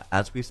 yeah.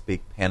 As we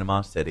speak,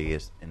 Panama City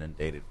is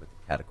inundated with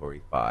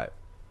Category 5.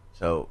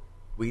 So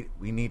we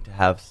need to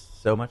have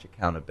so much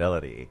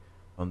accountability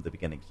from the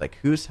beginning. It's like,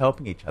 who's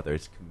helping each other?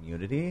 It's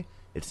community.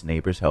 It's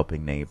neighbors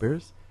helping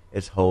neighbors.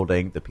 It's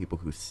holding the people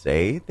who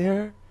say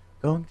they're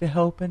going to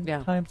help in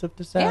times of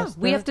disaster.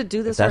 Yeah, we have to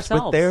do this that's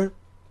ourselves. What they're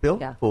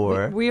built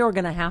for. We are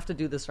going to have to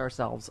do this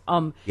ourselves.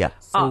 So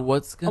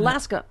what's going to...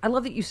 Alaska, I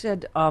love that you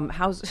said,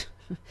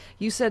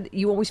 you said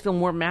you always feel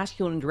more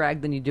masculine in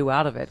drag than you do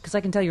out of it, because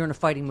I can tell you're in a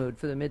fighting mood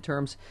for the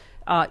midterms.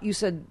 You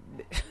said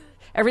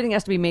everything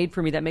has to be made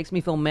for me. That makes me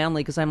feel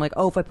manly, because I'm like,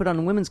 if I put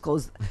on women's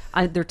clothes,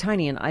 they're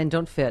tiny and I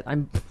don't fit.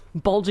 I'm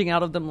bulging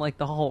out of them like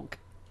the Hulk.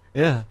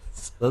 Yeah,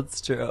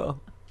 that's true.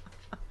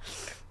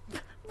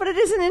 But it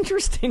isn't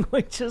interesting,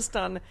 just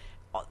on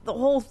the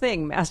whole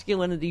thing,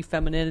 masculinity,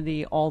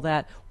 femininity, all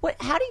that.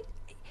 How do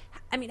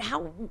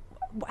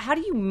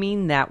you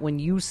mean that when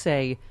you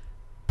say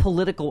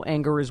political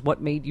anger is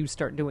what made you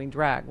start doing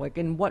drag?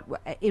 In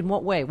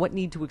what way? What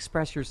need to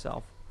express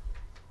yourself?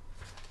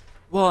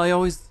 Well,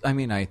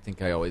 I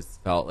think I always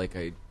felt like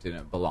I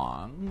didn't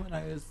belong when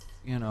I was,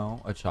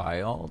 a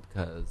child,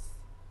 because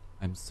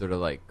I'm sort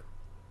of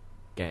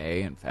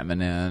gay and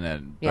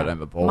feminine, but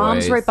I'm a boy.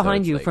 Mom's right so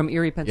behind you from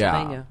Erie,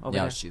 Pennsylvania. Yeah, over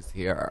there. She's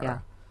here. Yeah.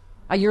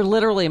 You're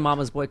literally a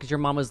mama's boy, because your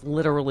mama's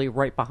literally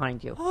right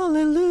behind you.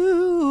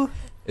 Hallelujah.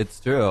 It's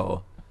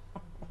true.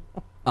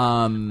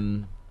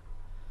 So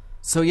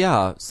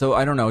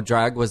I don't know.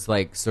 Drag was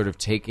sort of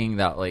taking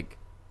that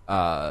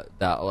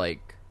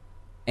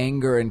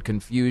anger and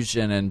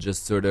confusion and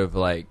just sort of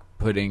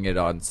putting it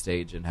on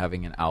stage and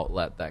having an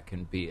outlet that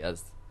can be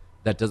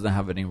that doesn't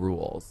have any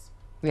rules.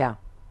 Yeah.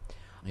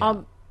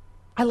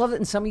 I love that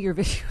in some of your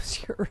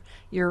videos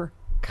you're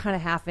kind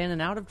of half in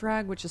and out of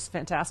drag, which is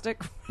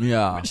fantastic.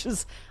 Yeah. Which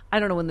is, I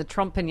don't know, in the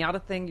Trump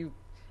pinata thing, you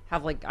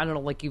have like, I don't know,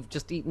 like you've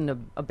just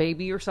eaten a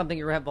baby or something.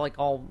 You have like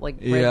all like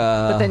red,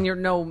 Yeah. but then you're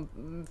no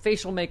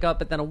facial makeup,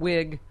 but then a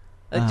wig,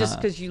 just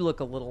because you look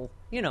a little,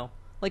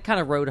 like kind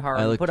of road hard,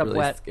 I looked put up really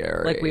wet,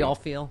 scary. like we all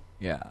feel.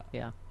 Yeah.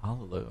 Yeah.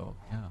 Hallelujah.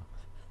 Yeah.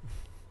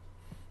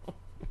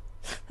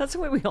 That's the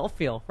way we all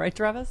feel, right,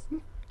 Travis?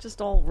 Just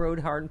all road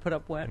hard and put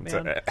up wet, man.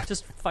 So,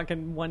 Just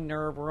fucking one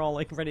nerve. We're all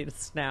like ready to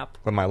snap.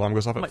 When my alarm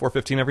goes off at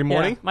 4:15 every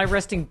morning. Yeah, my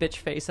resting bitch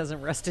face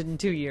hasn't rested in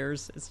 2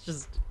 years. It's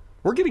just,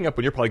 We're getting up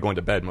when you're probably going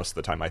to bed most of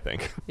the time, I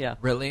think. yeah.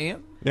 Really?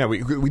 Yeah,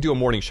 we do a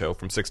morning show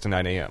from 6 to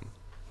 9 a.m.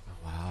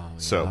 Wow.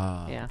 So,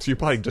 Yeah. so you're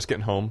probably just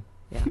getting home.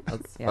 Yeah.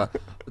 Yeah.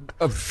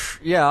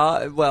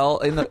 Yeah. Well,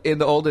 in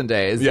the olden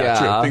days, Yeah, yeah.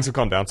 true. Things have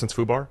calmed down since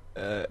FUBAR.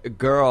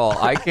 Girl,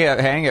 I can't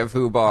hang at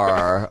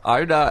FUBAR.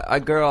 I'm not a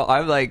girl.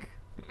 I'm like,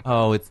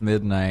 oh, it's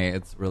midnight.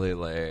 It's really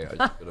late. I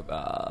just go to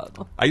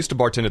bed. I used to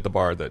bartend at the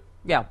bar that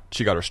Yeah.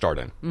 she got her start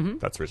in. Mm-hmm.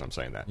 That's the reason I'm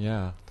saying that.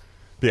 Yeah.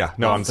 But yeah,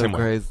 no, I'm the so same way.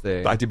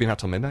 crazy. But I did being out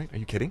till midnight. Are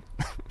you kidding?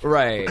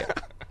 Right.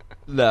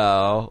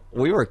 No,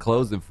 we were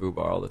closing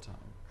FUBAR all the time.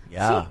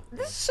 Yeah.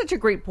 This is such a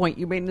great point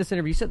you made in this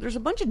interview. You said there's a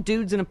bunch of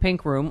dudes in a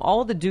pink room. All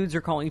of the dudes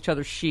are calling each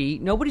other she.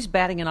 Nobody's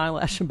batting an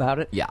eyelash about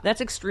it. Yeah.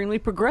 That's extremely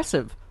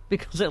progressive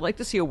because I like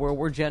to see a world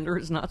where gender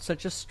is not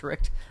such a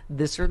strict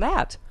this or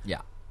that.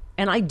 Yeah.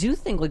 And I do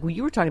think, like when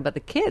you were talking about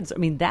the kids, I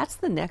mean, that's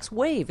the next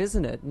wave,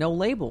 isn't it? No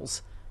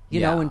labels, you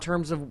know, in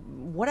terms of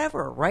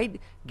whatever, right?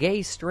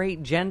 Gay,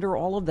 straight, gender,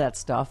 all of that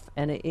stuff.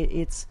 And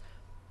it's,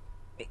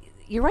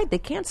 you're right, they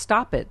can't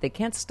stop it. They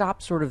can't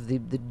stop sort of the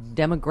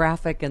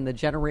demographic and the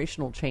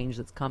generational change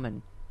that's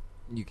coming.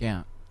 You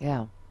can't.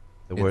 Yeah.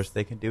 The worst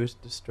they can do is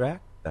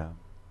distract them.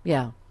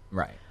 Yeah.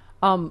 Right.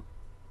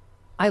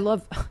 I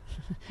love,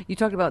 you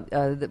talked about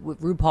that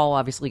RuPaul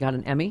obviously got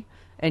an Emmy,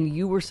 and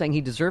you were saying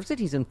he deserves it.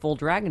 He's in full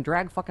drag, and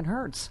drag fucking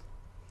hurts.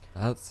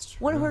 That's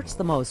true. What hurts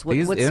the most?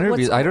 These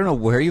interviews, I don't know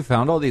where you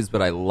found all these,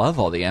 but I love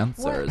all the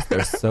answers.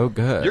 They're so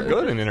good. You're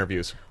good in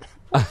interviews.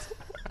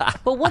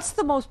 But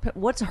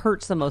what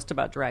hurts the most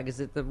about drag?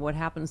 Is it what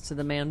happens to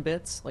the man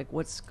bits? Like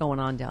what's going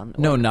on down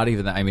there? No, not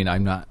even that. I mean, I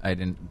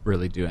didn't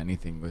really do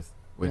anything with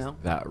No?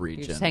 that region.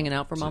 You're just hanging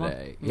out for mama?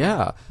 today.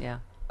 Yeah. Yeah.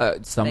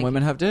 Some Thank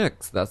women have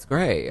dicks. That's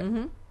great.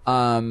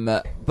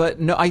 But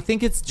no, I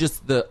think it's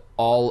just the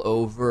all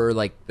over,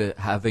 like the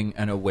having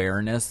an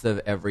awareness of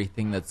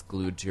everything that's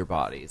glued to your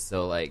body.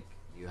 So like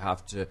you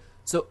have to.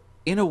 So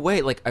in a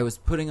way, like I was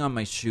putting on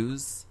my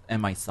shoes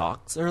and my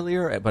socks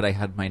earlier, but I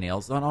had my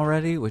nails on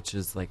already, which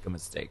is like a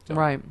mistake.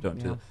 Don't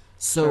do that.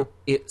 So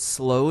it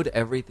slowed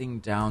everything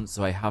down.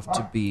 So I have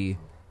to be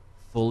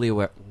fully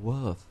aware.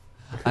 Woof.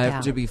 I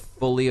have to be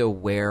fully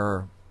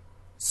aware,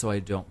 so I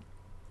don't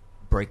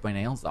break my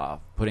nails off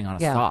putting on a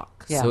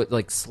sock. Yeah. So it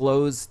like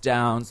slows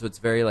down. So it's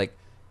very like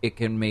it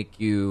can make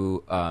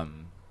you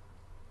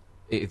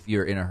if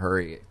you're in a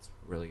hurry, it's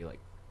really like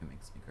it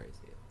makes me crazy.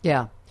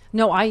 Yeah.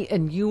 No,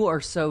 and you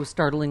are so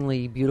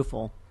startlingly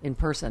beautiful in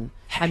person.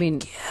 I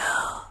mean,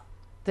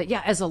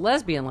 as a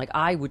lesbian, like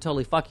I would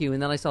totally fuck you,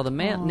 and then I saw the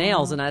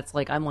nails, and that's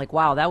like I'm like,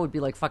 wow, that would be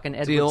like fucking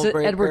Edward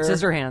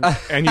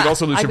Scissorhands. And you'd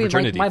also lose I your mean,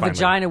 virginity. like, my finally.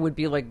 vagina would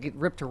be like get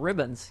ripped to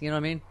ribbons. You know what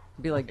I mean?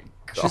 It'd be like,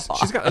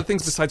 She's got other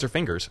things besides her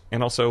fingers,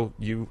 and also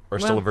you are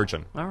still a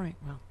virgin. All right,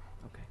 well,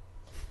 okay.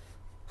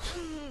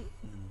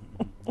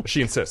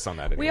 She insists on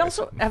that. Anyway, We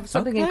also have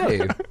something Okay.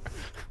 in common.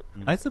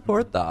 I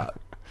support that.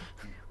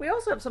 We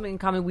also have something in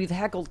common. We've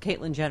heckled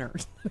Caitlyn Jenner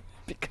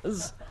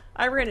because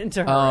I ran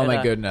into her. Oh, at my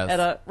a- goodness. At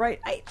a right,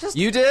 I just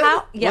You did?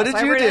 Yes,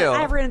 What did you do?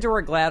 I ran into her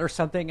at Glad or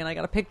something, and I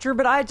got a picture.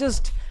 But I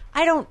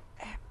don't.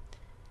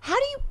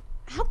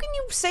 How can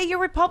you say you're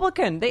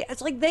Republican?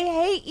 It's like they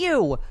hate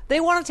you. They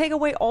want to take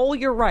away all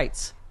your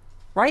rights,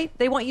 right?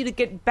 They want you to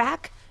get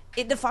back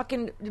in the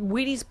fucking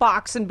Wheaties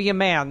box and be a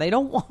man. They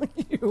don't want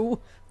you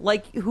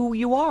like who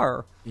you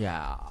are.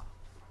 Yeah.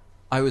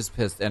 I was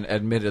pissed, and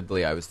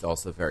admittedly, I was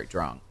also very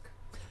drunk.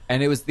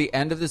 And it was the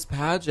end of this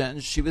pageant.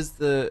 And she was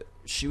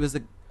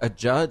a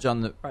judge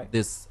on the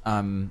this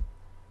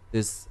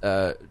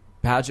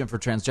pageant for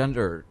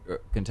transgender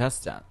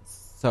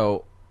contestants.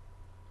 So,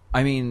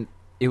 I mean,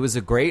 it was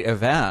a great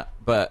event,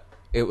 but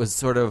it was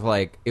sort of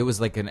like it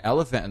was like an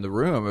elephant in the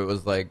room. It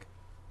was like.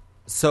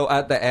 So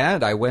at the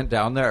end, I went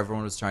down there.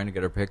 Everyone was trying to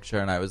get her picture,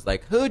 and I was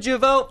like, "Who'd you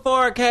vote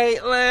for,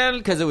 Caitlyn?"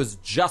 Because it was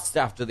just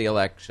after the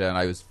election.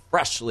 I was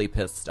freshly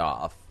pissed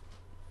off.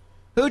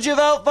 Who'd you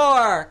vote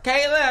for,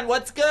 Caitlyn?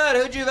 What's good?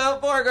 Who'd you vote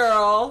for,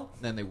 girl?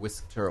 And then they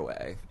whisked her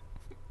away.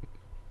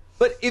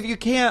 But if you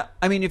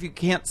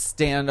can't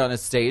stand on a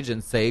stage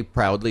and say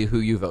proudly who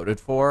you voted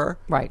for,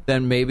 right?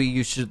 Then maybe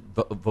you should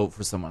vote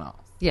for someone else.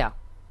 Yeah.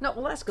 No,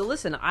 Alaska.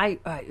 Listen,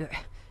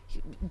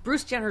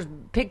 Bruce Jenner's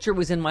picture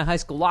was in my high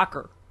school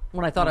locker.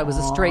 When I thought I was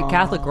a straight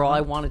Catholic girl,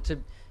 I wanted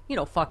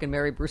to, fucking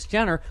marry Bruce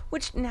Jenner,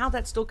 which now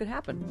that still could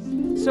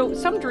happen. So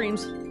some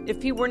dreams,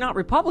 if he were not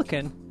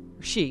Republican,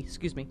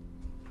 excuse me,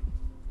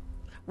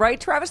 right,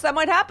 Travis, that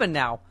might happen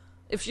now.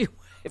 If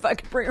I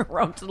could bring her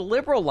around to the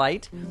liberal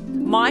light,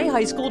 my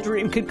high school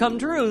dream could come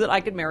true that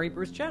I could marry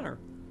Bruce Jenner.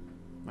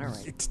 All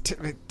right.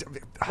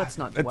 Let's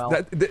not dwell.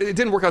 It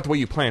didn't work out the way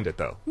you planned it,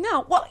 though.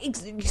 No, well,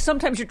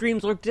 sometimes your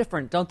dreams look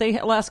different, don't they,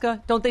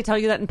 Alaska? Don't they tell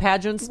you that in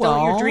pageants? Don't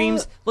Well, your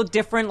dreams look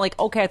different? Like,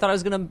 okay, I thought I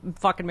was going to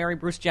fucking marry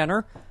Bruce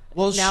Jenner.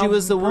 Well, now she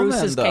was the Bruce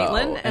woman, is though.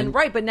 Caitlyn, and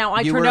right, but now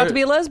I you turned were- out to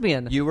be a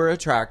lesbian. You were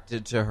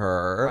attracted to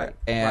her, Right,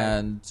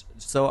 and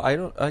so I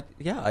don't.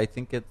 I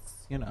think it's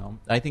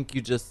I think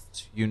you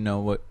just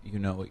what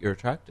you're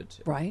attracted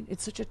to. Right?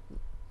 It's such a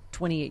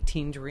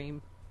 2018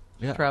 dream,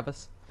 Yeah.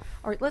 Travis.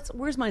 All right,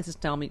 where's my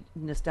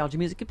nostalgia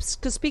music?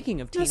 Because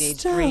speaking of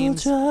teenage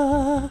dreams,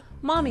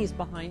 Mommy's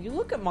behind you.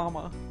 Look at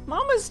Mama.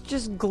 Mama's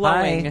just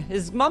glowing.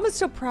 Hi. Mama's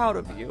so proud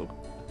of you.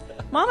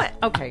 Mama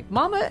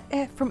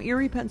from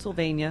Erie,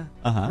 Pennsylvania,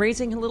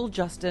 raising little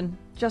Justin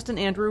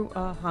Andrew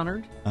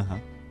Hunnard.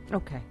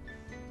 Okay.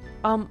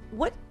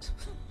 What?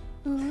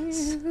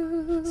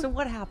 So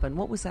what happened?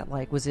 What was that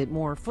like? Was it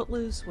more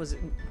footloose?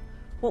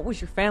 What was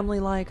your family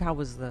like? How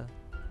was the?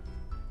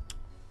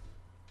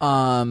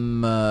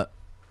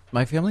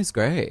 My family's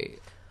great.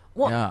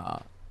 Well, yeah.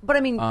 But I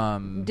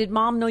mean, did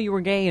Mom know you were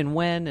gay and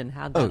when and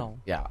how'd that all?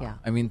 Yeah.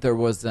 I mean, there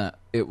wasn't.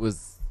 It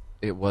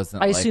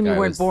wasn't. I assume like you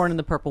weren't born in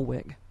the purple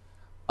wig.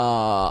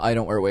 I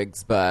don't wear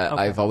wigs, but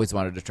Okay. I've always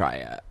wanted to try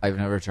it. I've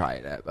never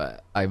tried it,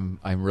 but I'm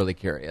really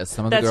curious.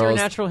 Some of the That's girls,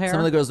 your natural hair? Some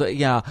of the girls,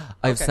 yeah.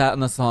 I've Okay. sat in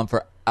the salon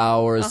for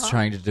hours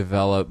trying to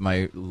develop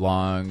my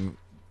long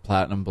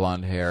platinum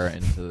blonde hair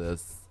into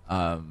this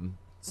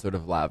sort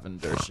of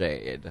lavender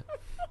shade.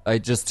 I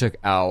just took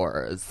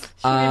hours.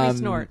 She made me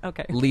snort.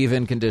 Okay.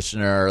 Leave-in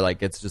conditioner,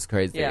 like it's just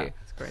crazy. Yeah,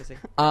 it's crazy.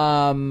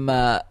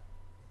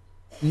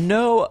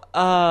 No,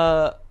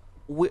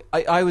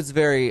 I was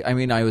very. I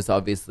mean, I was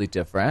obviously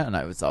different, and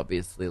I was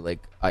obviously like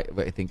I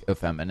think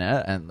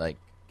effeminate and like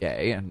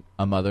gay, and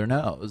a mother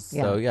knows.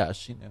 So yeah,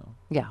 she knew.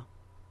 Yeah.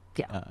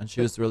 And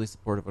she was really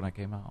supportive when I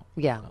came out.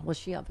 Yeah. Well,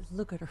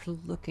 look at her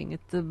looking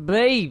at the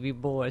baby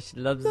boy. She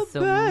loves it so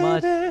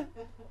much.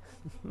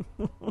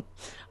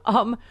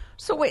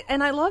 So wait,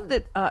 and I love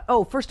that.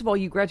 First of all,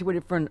 you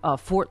graduated from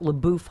Fort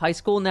LeBoeuf High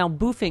School. Now,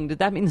 boofing, did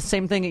that mean the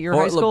same thing at your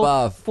Fort high school?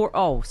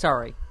 LeBoeuf.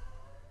 Sorry.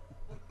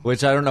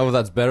 Which I don't know if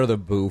that's better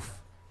than boof.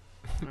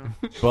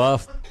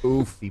 Buff,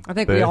 oofy. I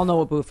think we all know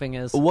what boofing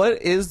is.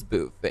 What is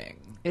boofing?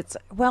 It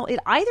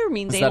either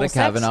means Is anal that a sex.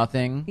 Kavanaugh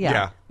thing?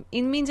 Yeah.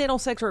 It means anal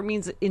sex, or it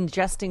means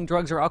ingesting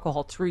drugs or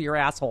alcohol through your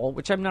asshole,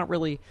 which I'm not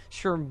really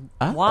sure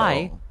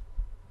why.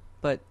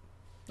 But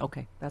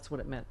okay, that's what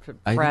it meant for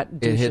frat It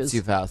douches. hits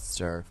you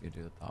faster if you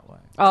do it that way.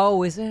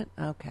 Oh, is it?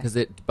 Okay. Because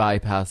it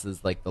bypasses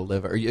like the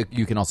liver.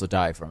 You can also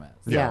die from it.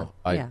 So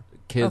Yeah.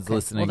 Kids Okay.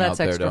 listening Well, out that's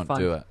there, extra don't fun.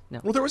 do it.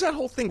 No. Well, there was that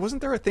whole thing. Wasn't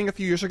there a thing a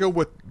few years ago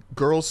with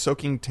girls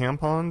soaking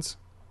tampons?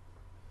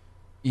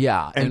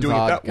 Yeah, And doing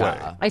it that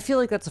way. I feel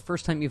like that's the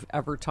first time you've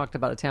ever talked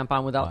about a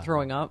tampon without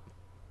throwing up.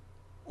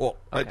 Well,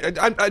 I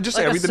just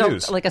say I Like read the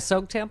news. Like a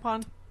soaked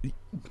tampon?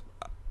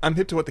 I'm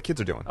hip to what the kids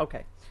are doing.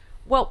 Okay.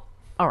 Well,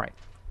 all right.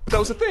 But that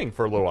was a thing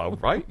for a little while,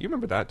 right? You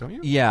remember that, don't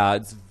you? Yeah,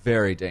 it's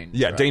very dangerous.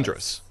 Yeah,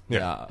 dangerous.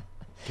 Yeah.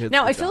 Kids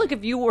Now, are I feel dumb. like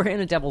if you were in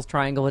a devil's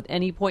triangle at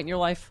any point in your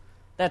life,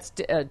 that's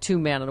two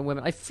men and a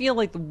woman. I feel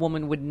like the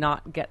woman would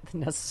not get the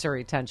necessary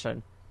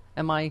attention.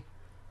 Am I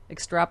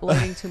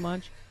extrapolating too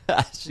much?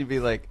 she'd be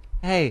like,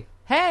 "Hey,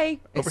 Hey.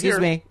 excuse here."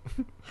 me,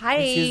 Hi.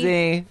 excuse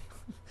me."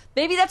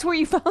 Maybe that's where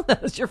you found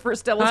that as your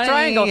first devil's Hi.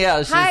 triangle. Yeah,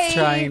 she's Hi.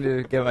 trying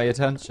to get my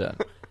attention.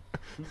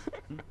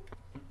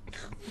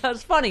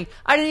 That's funny.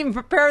 I didn't even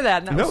prepare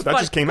that. And No, was that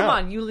fun. just came Come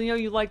out. on, you know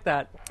you like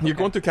that. You're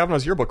going through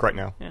Kavanaugh's yearbook right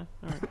now. Yeah.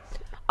 All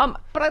right.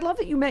 But I love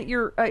that you met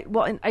your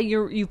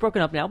you've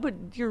broken up now, but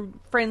you're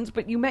friends.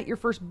 But you met your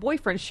first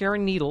boyfriend,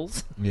 Sharon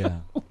Needles. Yeah.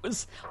 Who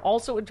was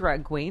also a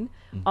drag queen.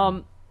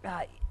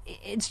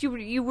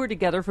 You were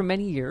together for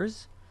many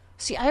years.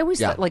 See, I always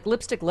thought like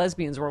lipstick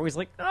lesbians were always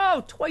like,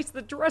 oh, twice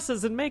the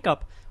dresses and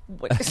makeup.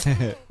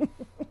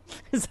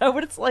 Is that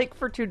what it's like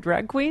for two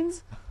drag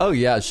queens? Oh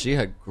yeah, she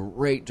had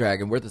great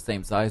drag, and we're the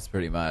same size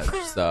pretty much.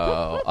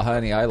 So,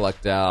 honey, I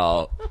lucked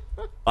out.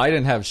 I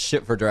didn't have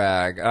shit for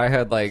drag. I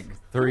had like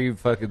 3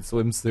 fucking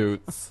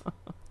swimsuits.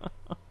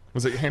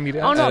 Was it hand me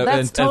down? Oh, no,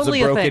 that's and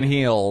totally some a broken thing.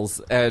 heels,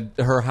 and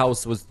her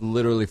house was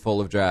literally full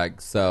of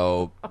drag.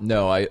 So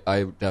no, I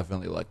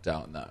definitely lucked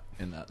out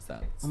in that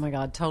sense. Oh my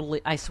god,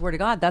 totally! I swear to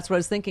God, that's what I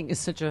was thinking. Is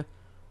such a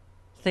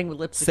thing with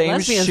lipstick Same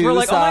lesbians. shoe We're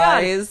like, oh my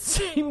god, size.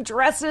 same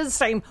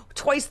dresses,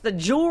 twice the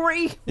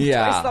jewelry,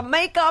 Yeah. twice the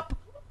makeup.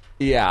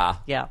 Yeah,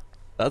 Yeah,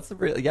 that's a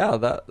real. Yeah,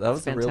 that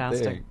was a real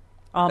fantastic.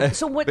 thing.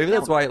 So what? Maybe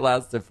that's now- why it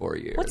lasted 4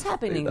 years. What's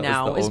happening That was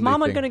now? the Is only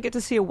Mama thing. going to get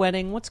to see a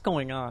wedding? What's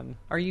going on?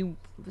 Are you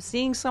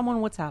seeing someone?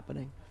 What's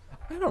happening?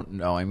 I don't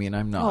know. I mean,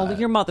 I'm not. Oh,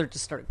 your mother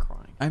just started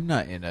crying. I'm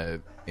not in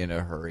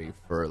a hurry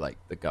for like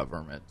the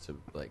government to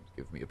like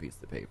give me a piece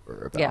of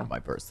paper about Yeah. my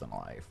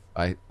personal life.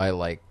 I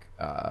like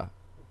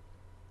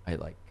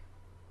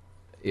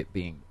it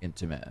being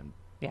intimate and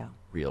Yeah,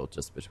 real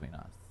just between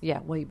us. yeah.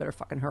 Well, you better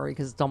fucking hurry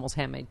because it's almost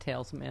Handmaid's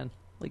Tales, man.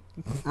 Like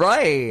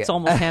Right. it's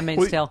almost Handmaid's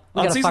Well, Tale. We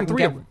on gotta season fucking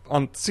three get.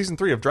 on season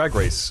 3 of Drag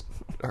Race,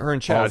 her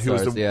and Chad, who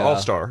was All-Stars, the yeah. All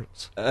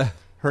Stars,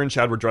 her and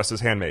Chad were dressed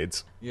as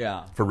handmaids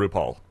Yeah. for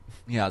RuPaul.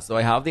 Yeah, so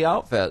I have the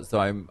outfit, so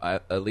I'm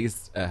at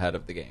least ahead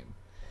of the game.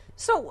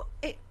 So,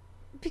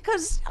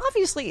 because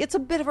obviously it's a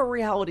bit of a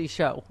reality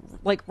show,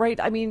 like, right?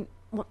 I mean,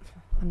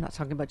 I'm not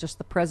talking about just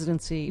the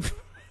presidency,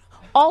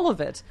 all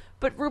of it,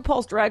 but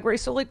RuPaul's Drag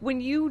Race. So, like,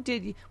 when you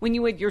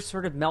had your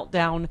sort of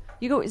meltdown,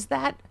 you go, was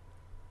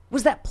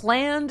that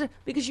planned?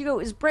 Because you go,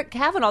 is Brett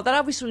Kavanaugh, that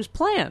obviously was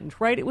planned,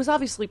 right? It was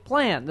obviously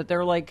planned that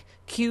they're like,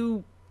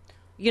 cue,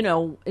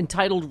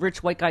 entitled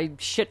rich white guy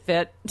shit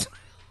fit,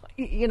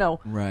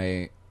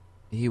 Right.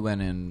 He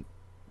went in,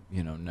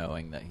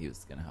 knowing that he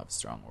was going to have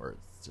strong words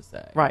to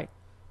say. Right.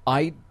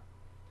 I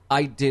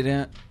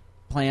didn't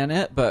plan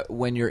it, but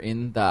when you're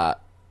in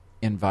that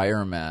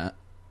environment,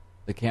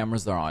 the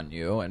cameras are on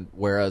you, and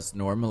whereas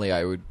normally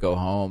I would go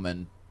home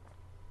and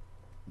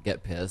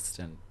get pissed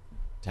and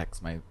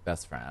text my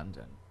best friend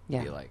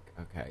and be like,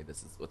 okay,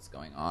 this is what's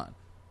going on.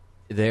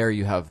 There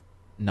you have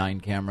 9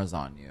 cameras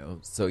on you,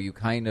 so you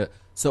kind of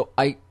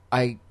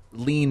I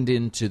leaned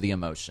into the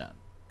emotion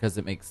because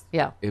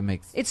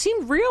it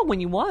seemed real when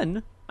you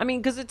won. I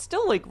mean, because it's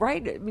still like,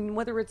 right? I mean,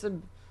 whether it's a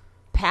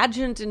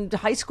pageant in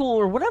high school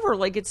or whatever,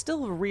 like, it's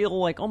still real,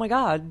 like, oh my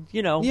God,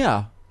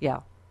 Yeah.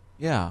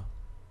 Yeah.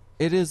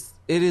 It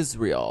is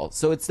real.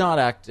 So it's not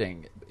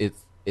acting,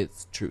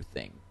 it's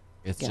truthing.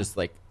 It's just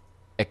like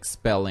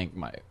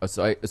expelling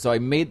so I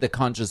made the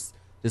conscious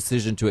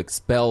decision to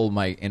expel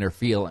my inner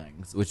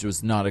feelings, which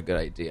was not a good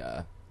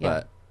idea.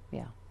 But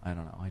I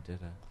don't know, I did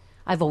it.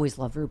 I've always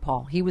loved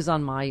RuPaul. He was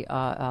on my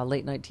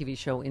late night TV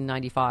show in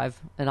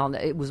 '95, and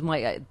it was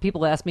my.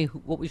 People asked me,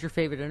 "What was your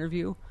favorite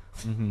interview?"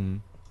 Mm-hmm.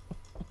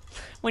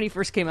 When he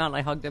first came out, and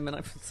I hugged him, and I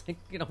was like,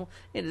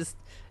 it is.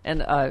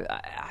 And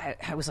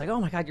I was like,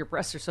 "Oh my God, your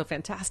breasts are so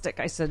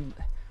fantastic." I said,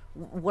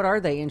 "What are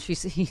they?" And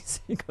he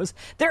goes,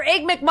 "They're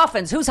Egg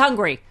McMuffins. Who's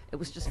hungry?" It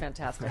was just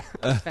fantastic.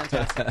 It was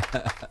fantastic.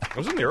 It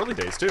was in the early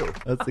days too.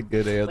 That's a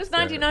good answer. It was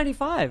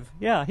 1995.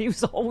 Yeah, he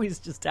was always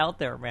just out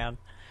there, man.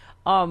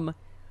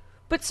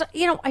 But,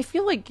 I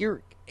feel like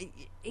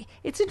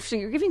it's interesting.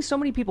 You're giving so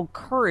many people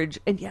courage,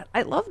 and yet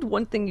I loved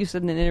one thing you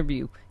said in an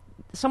interview.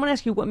 Someone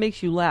asked you what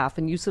makes you laugh,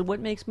 and you said, what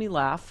makes me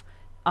laugh?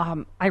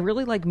 I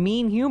really like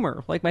mean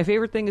humor. Like, my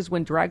favorite thing is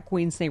when drag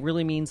queens say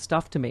really mean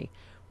stuff to me.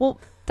 Well,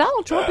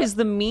 Donald Trump is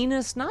the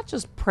meanest, not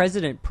just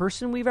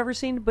person we've ever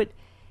seen, but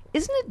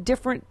isn't it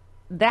different?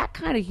 That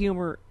kind of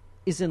humor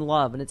is in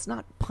love, and it's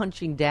not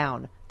punching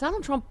down.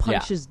 Donald Trump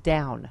punches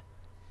down.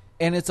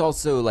 And it's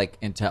also like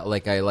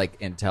I like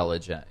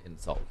intelligent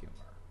insult humor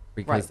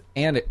because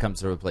and it comes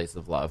from a place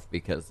of love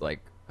because, like,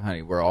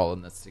 honey, we're all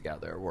in this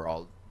together. We're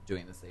all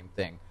doing the same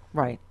thing.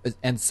 Right.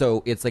 And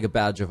so it's like a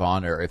badge of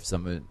honor if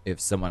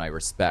someone I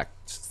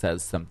respect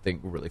says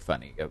something really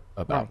funny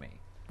about me.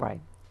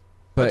 Right.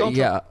 But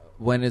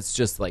when it's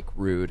just like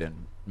rude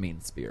and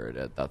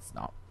mean-spirited, that's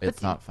not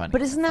not funny.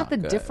 But isn't that the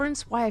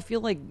difference? Why I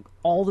feel like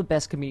all the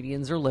best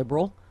comedians are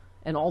liberal.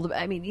 And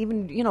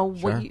even,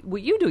 Sure.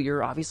 what you do,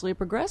 you're obviously a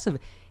progressive.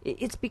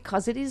 It's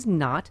because it is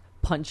not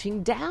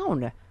punching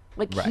down.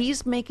 Like,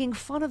 he's making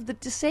fun of the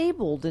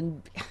disabled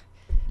and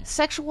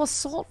sexual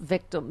assault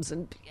victims.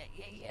 And,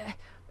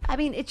 I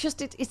mean,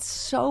 it's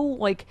so,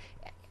 like,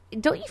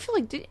 don't you feel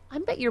like, I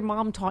bet your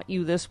mom taught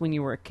you this when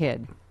you were a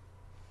kid.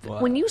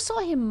 What? When you saw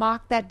him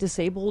mock that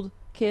disabled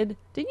kid,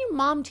 didn't your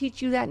mom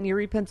teach you that in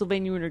Erie,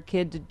 Pennsylvania when you were a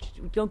kid?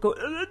 Don't go,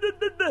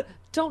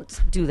 don't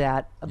do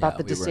that about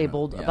the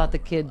disabled, about the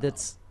kid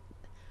that's,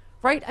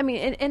 right? I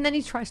mean, and then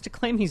he tries to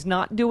claim he's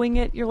not doing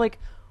it. You're like,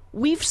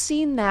 we've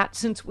seen that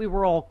since we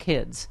were all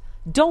kids.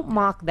 Don't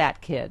mock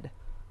that kid,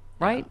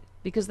 right?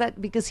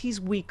 Because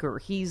he's weaker.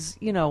 He's,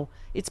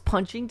 it's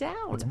punching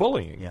down. It's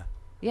bullying.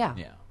 Yeah.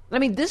 I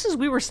mean,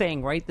 we were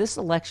saying, right? This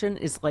election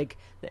is like,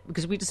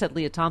 because we just had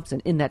Leah Thompson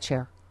in that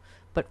chair.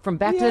 But from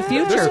Back to the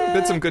Future, there's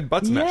been some good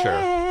butts in that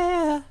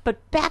chair.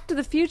 But Back to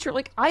the Future,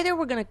 like, either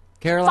we're gonna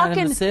Carolina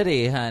in the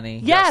city, honey.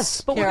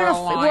 Yes, but we're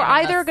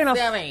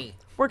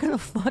gonna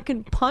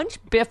fucking punch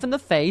Biff in the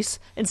face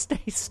and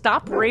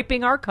stop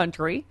raping our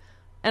country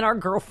and our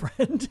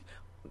girlfriend,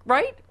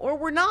 right? Or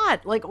we're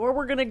not, like, or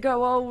we're gonna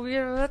go, oh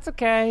yeah, that's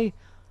okay.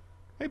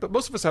 Hey, but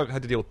most of us have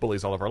had to deal with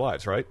bullies all of our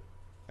lives, right?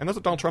 And that's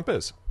what Donald Trump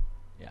is.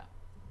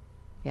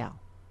 Yeah.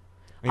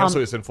 He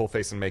also is in full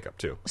face and makeup,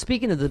 too.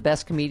 Speaking of the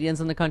best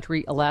comedians in the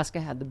country, Alaska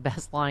had the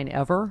best line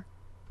ever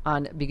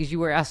because you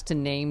were asked to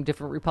name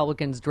different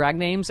Republicans' drag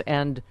names,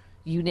 and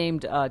you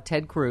named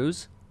Ted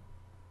Cruz.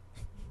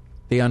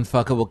 The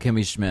unfuckable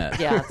Kimmy Schmidt.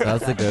 Yeah.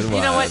 That's a good one.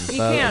 You know what? You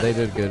can't. They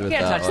did good with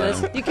that touch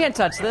one. this. You can't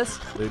touch this.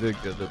 They did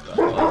good with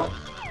that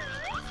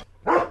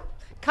one.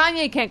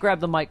 Kanye can't grab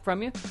the mic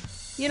from you.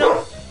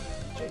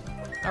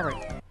 All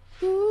right.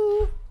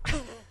 Ooh.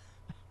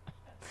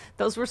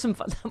 That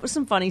was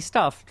some funny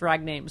stuff.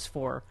 Drag names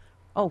for,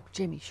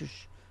 Jamie,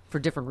 shush, for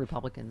different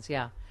Republicans.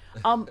 Yeah,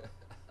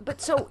 but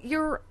so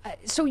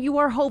you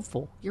are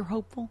hopeful. You're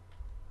hopeful.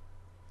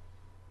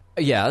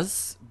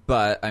 Yes,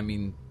 but I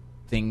mean,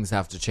 things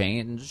have to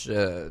change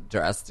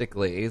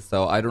drastically.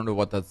 So I don't know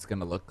what that's going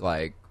to look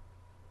like.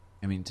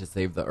 I mean, to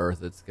save the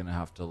Earth, it's going to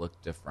have to look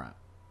different.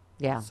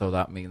 Yeah. So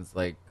that means,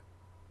 like,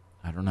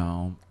 I don't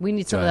know. We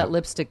need some of that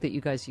lipstick that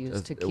you guys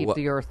use to keep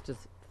the earth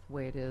just the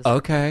way it is.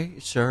 Okay,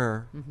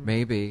 sure.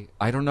 Maybe.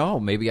 I don't know.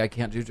 Maybe I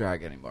can't do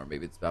drag anymore.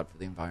 Maybe it's bad for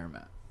the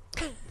environment.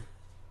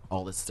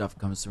 All this stuff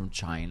comes from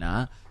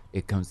China.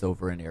 It comes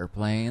over in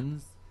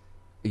airplanes.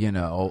 You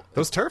know.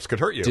 Those tariffs could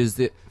hurt you.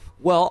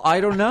 Well, I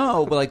don't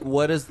know. But, like,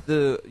 what is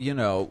the,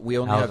 we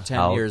only have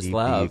 10 years deep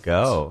left. Do you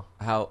go?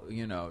 How,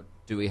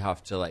 do we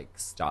have to, like,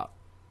 stop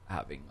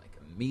having, like,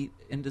 a meat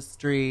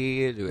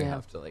industry? Do we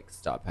have to, like,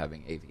 stop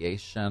having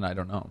aviation? I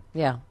don't know.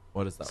 Yeah.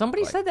 What is that?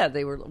 Somebody said that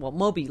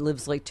Moby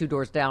lives like 2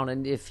 doors down,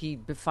 and if he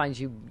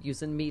finds you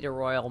using meat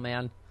or oil,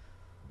 man,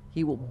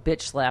 he will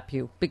bitch slap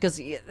you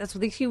because that's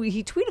what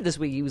he tweeted this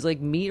week. He was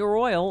like, meat or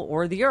oil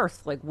or the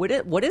earth. Like, what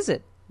is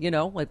it?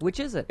 Like, which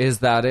is it? Is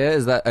that it?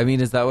 Is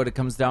that what it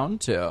comes down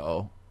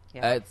to?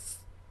 Yeah. It's,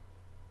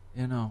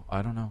 I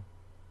don't know.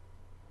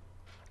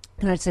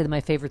 And I'd say that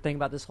my favorite thing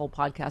about this whole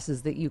podcast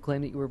is that you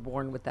claim that you were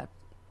born with that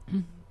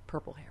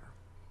purple hair.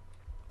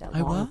 That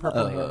long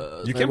purple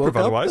hair. You can't prove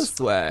otherwise.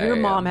 Your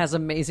mom has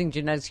amazing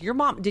genetics.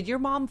 Did your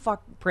mom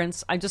fuck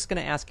Prince? I'm just going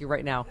to ask you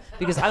right now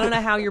because I don't know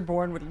how you're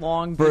born with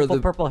long, beautiful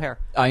purple hair.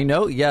 I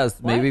know. Yes,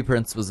 maybe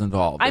Prince was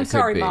involved. I'm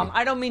sorry, Mom.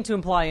 I don't mean to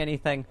imply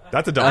anything.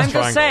 That's a double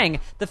triangle. I'm just saying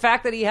the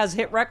fact that he has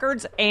hit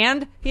records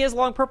and he has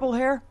long purple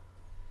hair.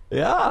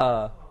 Yeah.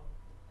 All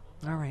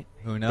right.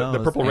 Who knows?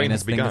 The purple rain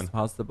has begun.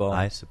 Possible.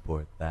 I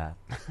support that.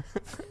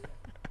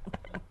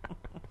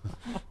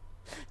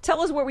 Tell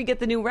us where we get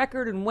the new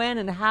record and when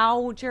and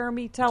how,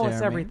 Jeremy. Tell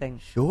us everything.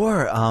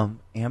 Sure.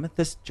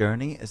 Amethyst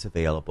Journey is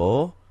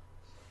available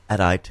at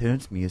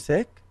iTunes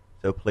Music,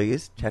 so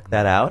please check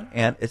that out.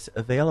 And it's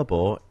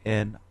available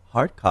in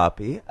hard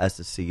copy as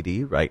a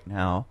CD right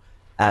now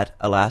at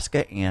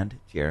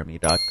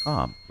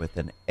alaskaandjeremy.com with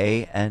an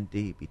A and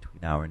D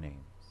between our names.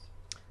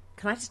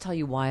 Can I just tell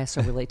you why I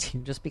so relate to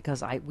you? Just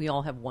because we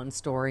all have one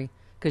story.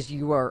 Because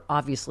you are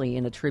obviously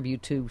in a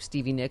tribute to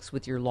Stevie Nicks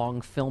with your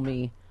long,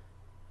 filmy...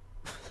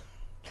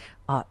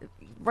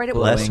 right at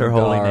Bless her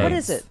holy name. What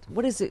is it?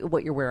 What is it?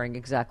 What you're wearing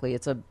exactly?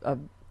 It's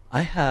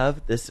I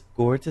have this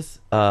gorgeous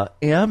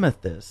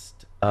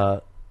amethyst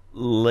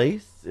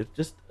lace. It's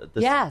just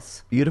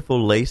this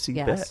beautiful lacy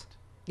bit.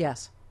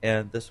 Yes.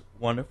 And this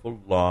wonderful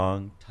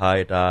long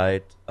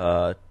tie-dyed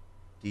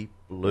deep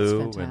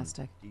blue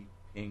and deep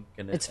pink,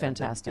 and it's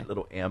fantastic. And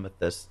little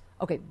amethyst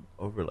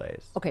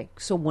overlays. Okay,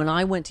 so when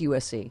I went to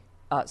USC,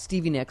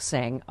 Stevie Nicks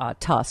sang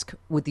 "Tusk"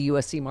 with the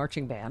USC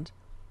marching band.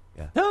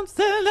 Yeah. Don't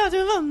say that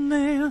you love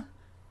me.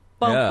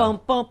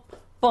 Bump, bump,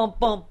 bump,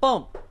 bump,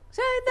 bump.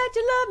 Say that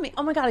you love me.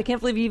 Oh my God, I can't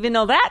believe you even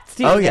know that,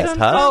 Stevie. Oh yes,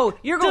 Oh,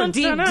 you're going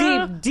deep,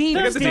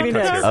 Stevie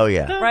Nicks. Oh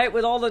yeah, right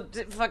with all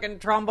the fucking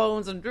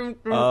trombones and.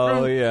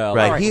 Oh yeah,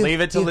 right.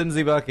 Leave it to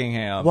Lindsey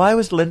Buckingham. Why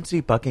was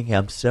Lindsey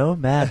Buckingham so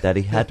mad that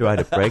he had to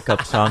write a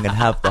breakup song and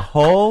have the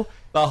whole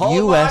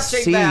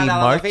USC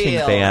marching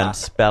band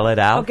spell it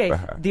out for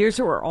her?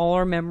 These are where all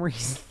our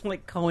memories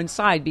like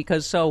coincide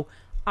because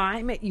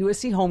I'm at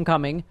USC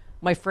homecoming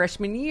my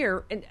freshman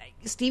year, and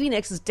Stevie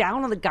Nicks is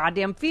down on the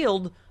goddamn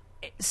field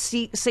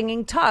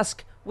singing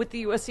Tusk with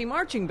the USC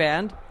marching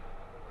band.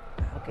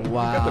 Okay.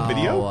 Wow. You got the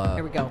video?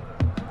 Here we go.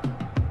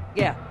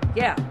 Yeah.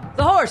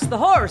 The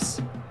horse.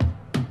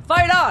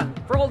 Fight on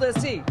for Old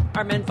SC.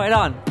 Our men fight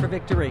on for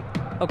victory.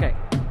 Okay.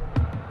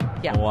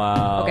 Yeah.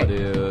 Wow, okay.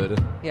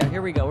 Dude. Yeah,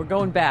 here we go. We're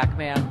going back,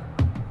 man.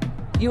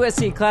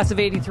 USC, class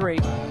of 83.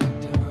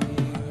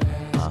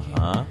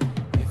 Uh-huh.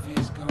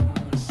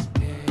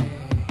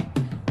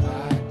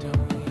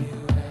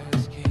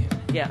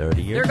 Yeah.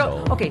 30 years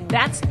old. Okay,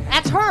 that's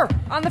her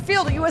on the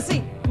field at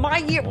USC.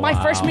 My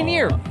freshman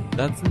year.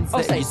 That's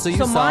insane. Okay, so you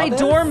so saw my this?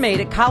 dorm mate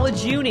at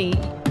College Uni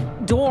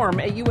dorm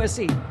at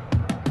USC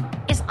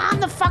is on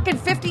the fucking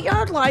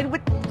 50-yard line with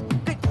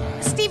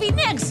Stevie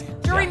Nicks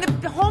during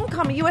the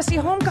homecoming, USC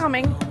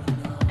homecoming.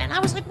 And I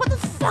was like, what the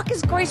fuck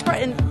is Grace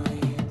Bruns? And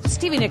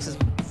Stevie Nicks is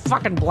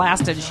fucking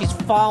blasted. She's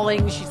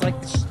falling. She's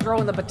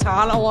throwing the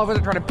baton all over.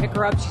 They're trying to pick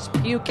her up. She's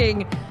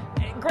puking.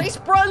 Grace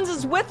Bruns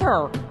is with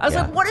her. I was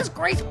like, what is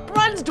Grace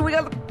Bruns doing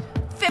on the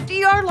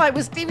 50-yard line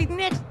with Stevie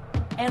Nicks?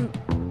 And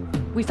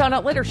we found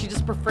out later she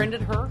just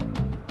befriended her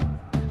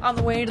on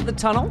the way into the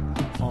tunnel.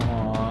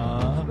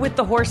 Aww. With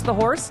the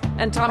horse,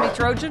 and Tommy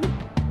Trojan.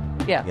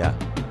 Yeah,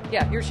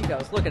 here she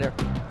goes. Look at her.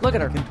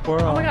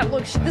 Oh my God,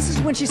 look, this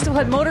is when she still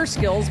had motor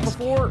skills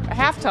before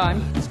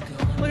halftime.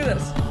 Look at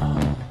this.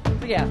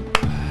 Yeah.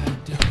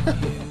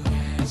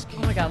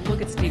 Oh my God,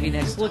 look at Stevie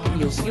Nicks. Look at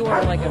you. You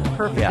are like a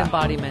perfect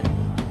embodiment.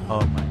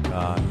 Oh my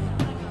God.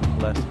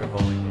 Bless her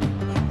holy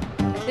name.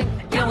 I think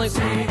the only...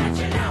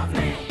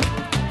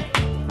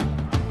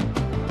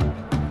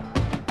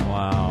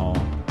 Wow.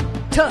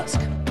 Tusk.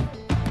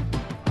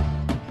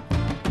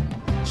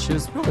 She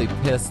was really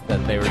pissed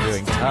that they were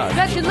doing Tusk.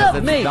 That you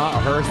love me. It's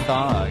not her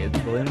song.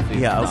 It's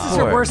Lindsay's. Yeah, this is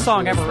her worst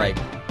song ever.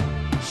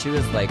 She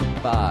was like,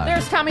 fuck.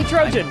 There's Tommy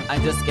Trojan.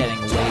 I'm just getting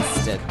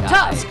wasted,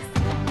 guys. Tusk.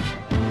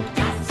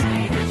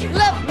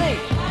 Love me.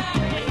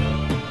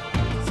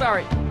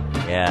 Sorry.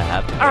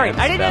 Yeah. All right,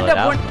 I didn't end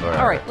up.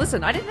 All right,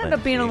 listen, I didn't end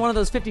up being one of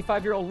those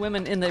 55-year-old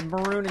women in the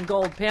maroon and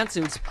gold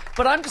pantsuits.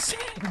 But I'm just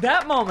saying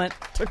that moment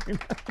took me.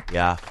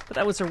 Yeah. But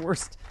that was her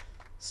worst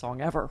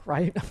song ever,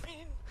 right? I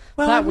mean,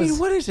 Well,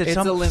 what is it? It's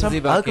a Lindsey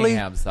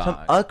Buckingham song. Some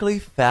ugly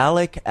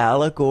phallic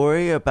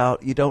allegory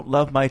about you don't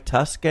love my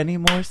tusk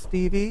anymore,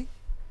 Stevie?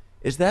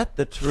 Is that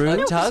the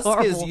truth? A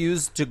tusk is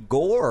used to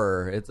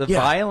gore. It's a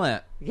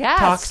violent,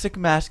 toxic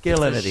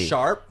masculinity. It's a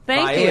sharp,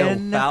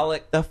 violent,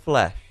 phallic. The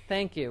flesh.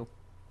 Thank you.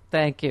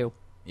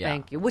 Yeah.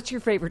 Thank you. What's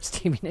your favorite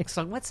Stevie Nicks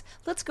song? Let's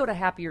go to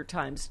Happier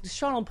Times.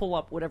 Sean will pull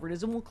up whatever it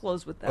is, and we'll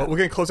close with that. We're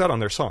going to close out on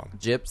their song.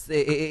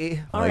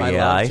 Gypsy. Oh,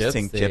 yeah, I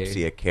sing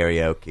Gypsy at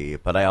karaoke,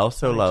 but I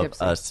also love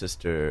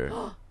Sister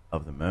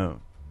of the Moon.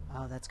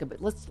 Oh, that's good.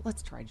 But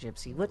let's try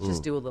Gypsy. Let's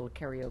just do a little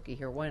karaoke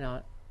here. Why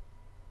not?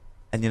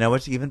 And you know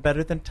what's even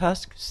better than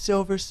Tusk?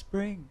 Silver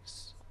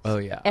Springs. Oh,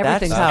 yeah.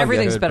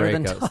 Everything's better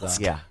than Tusk.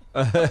 Yeah.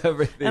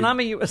 And I'm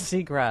a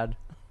USC grad.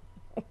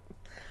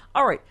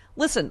 All right.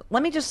 Listen,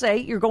 let me just say,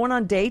 you're going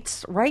on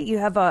dates, right? You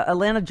have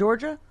Atlanta,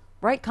 Georgia,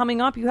 right? Coming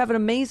up. You have an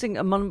amazing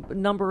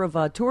number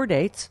of tour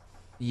dates.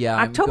 Yeah.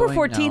 October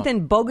 14th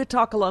in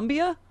Bogota,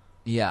 Colombia.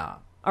 Yeah.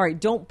 All right.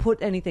 Don't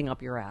put anything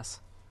up your ass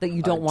that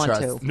you don't want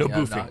to. No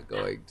boofing. I'm not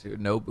going to.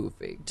 No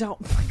boofing.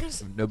 Don't.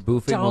 No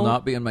boofing will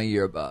not be in my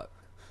yearbook.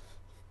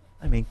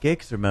 I mean,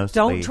 gigs are mostly...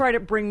 Don't try to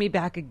bring me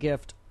back a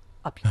gift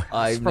up your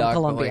ass from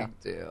Colombia. I'm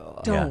not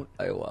going to. Don't.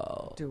 I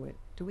will. Do it.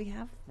 Do we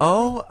have...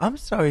 Oh, I'm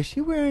sorry. Is she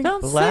wearing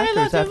Don't black say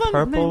or is that that to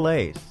purple me.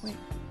 lace? Wait.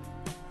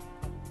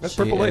 That's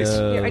purple lace.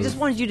 Here, I just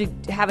wanted you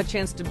to have a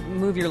chance to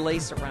move your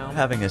lace around.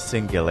 Having a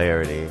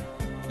singularity.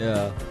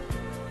 Yeah.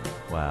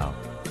 Wow.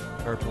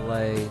 Purple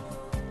lace.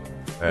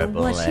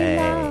 Purple What she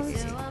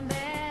lace.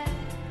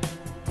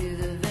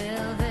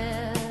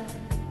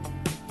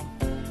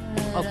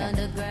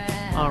 Okay.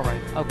 All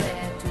right.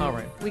 Okay. All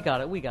right. We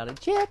got it.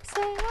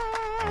 Gypsy.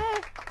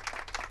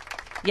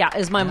 Yeah,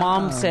 as my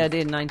mom said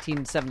in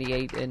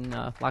 1978 in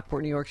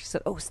Lockport, New York, she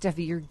said, "Oh,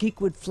 Steffi, your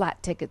Geekwood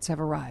Flat tickets have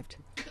arrived."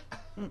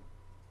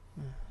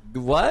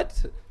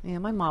 What? Yeah,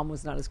 my mom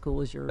was not as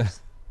cool as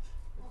yours.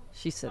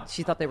 She said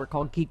she thought they were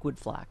called Geekwood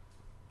Flat.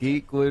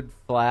 Geekwood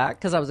Flat?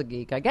 Because I was a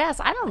geek, I guess.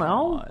 I don't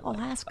know.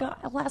 Alaska.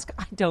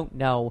 I don't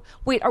know.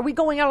 Wait, are we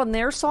going out on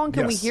their song?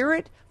 Can we Yes. hear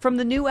it from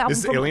the new album?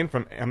 This is Alien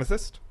from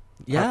Amethyst?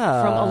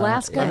 Yeah. From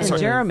Alaska and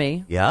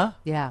Jeremy. Yeah?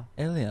 Yeah.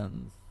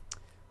 Aliens.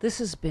 This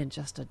has been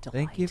just a delight.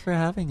 Thank you for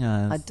having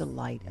us. A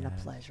delight and a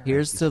pleasure.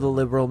 Here's to the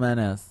liberal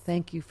menace.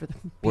 Thank you for the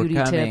We're beauty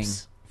coming.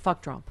 tips.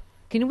 Fuck Trump.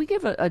 Can we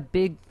give a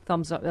big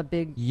thumbs up? A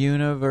big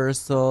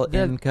universal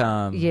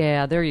income.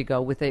 Yeah, there you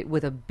go. With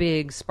a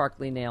big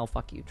sparkly nail.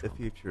 Fuck you, Trump.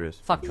 The future is...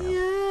 Fuck Trump.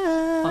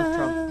 Yeah. Fuck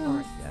Trump. All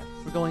right. Yeah.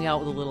 We're going out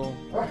with a little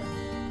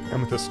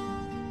Amethyst.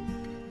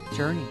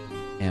 Journey.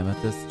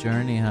 Amethyst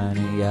Journey,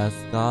 honey. Yes,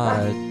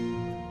 God.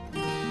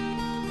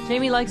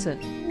 Jamie likes it.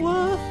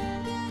 What?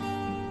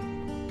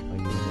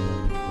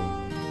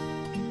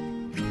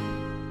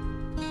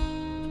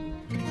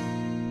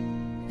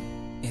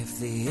 If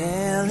the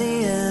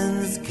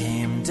aliens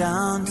came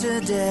down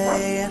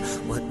today,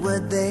 what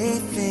would they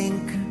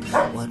think?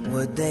 What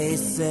would they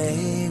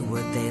say?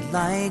 Would they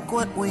like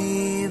what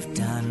we've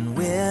done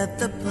with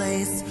the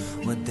place?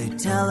 Would they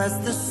tell us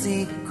the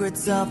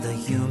secrets of the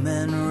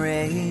human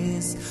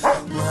race?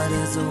 What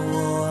is a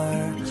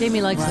war?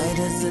 Jamie likes Why it.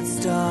 does it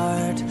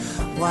start?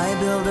 Why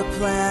build a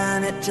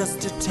planet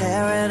just to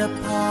tear it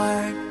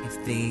apart?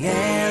 If the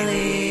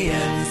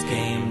aliens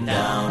came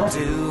down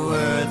to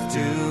Earth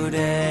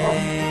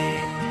today,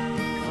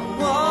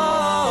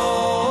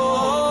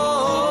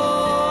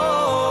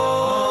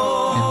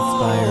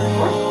 Inspiring.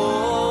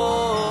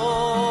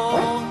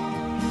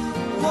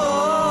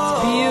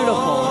 It's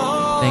beautiful.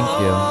 Thank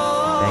you.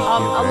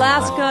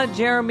 Alaska,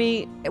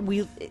 Jeremy,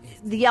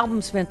 the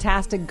album's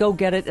fantastic. Go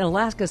get it. And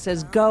Alaska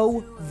says,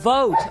 go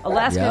vote.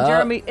 Alaska, Yep.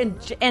 Jeremy,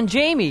 and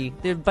Jamie,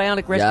 the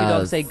Bionic Rescue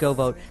Dog, say go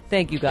vote.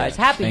 Thank you, guys.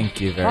 Thank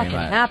you very fucking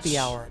much. happy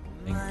hour.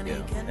 Thank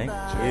you. Thank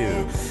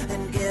you.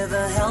 and give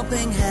a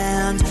helping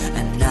hand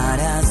and not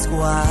ask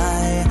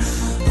why.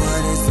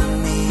 What is the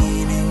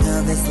meaning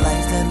of this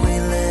life that we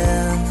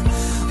live?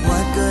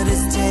 What good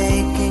is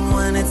taking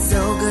when it's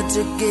so good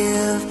to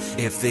give?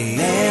 If the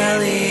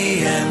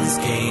aliens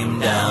came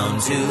down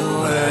to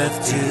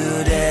Earth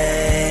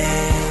today,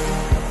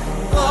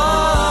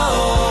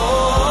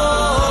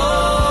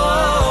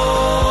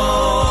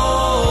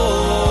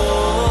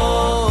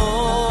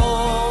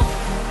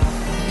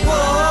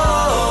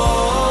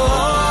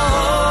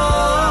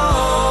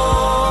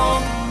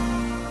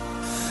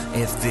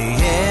 if the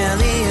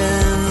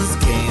aliens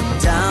came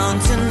down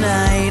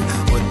tonight,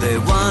 would they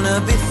wanna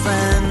be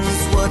friends?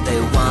 Would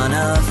they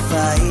wanna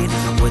fight?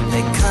 Would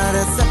they cut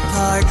us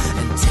apart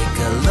and take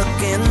a look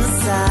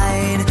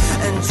inside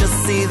and just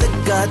see the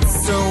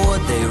guts? Or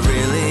would they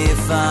really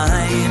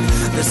find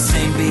the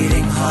same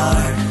beating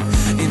heart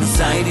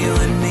inside you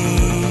and me?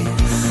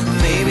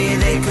 Maybe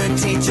they could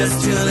teach us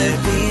to live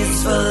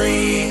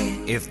peacefully.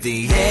 If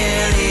the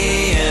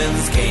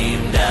aliens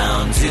came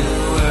down to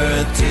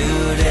Earth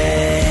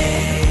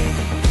today,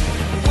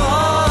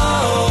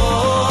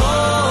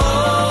 whoa.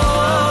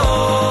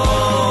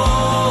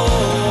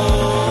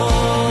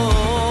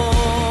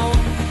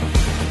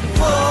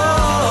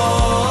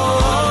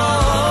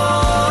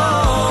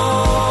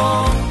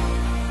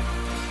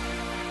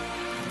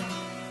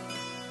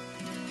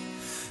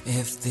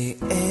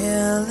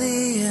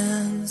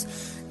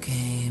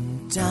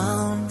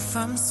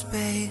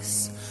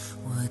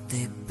 Would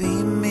they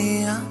beam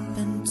me up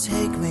and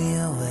take me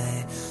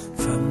away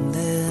from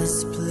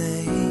this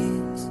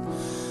place?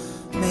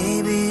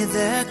 Maybe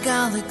their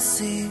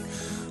galaxy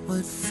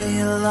would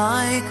feel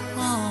like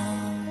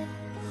home.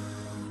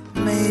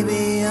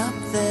 Maybe up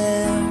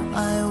there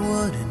I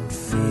wouldn't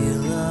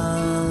feel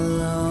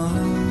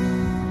alone.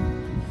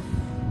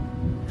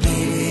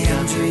 Maybe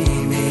I'm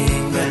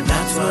dreaming, but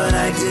that's what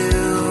I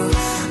do.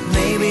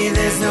 Maybe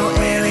there's no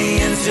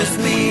aliens, just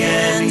me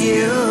and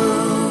you.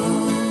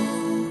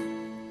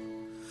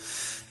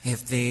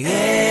 If the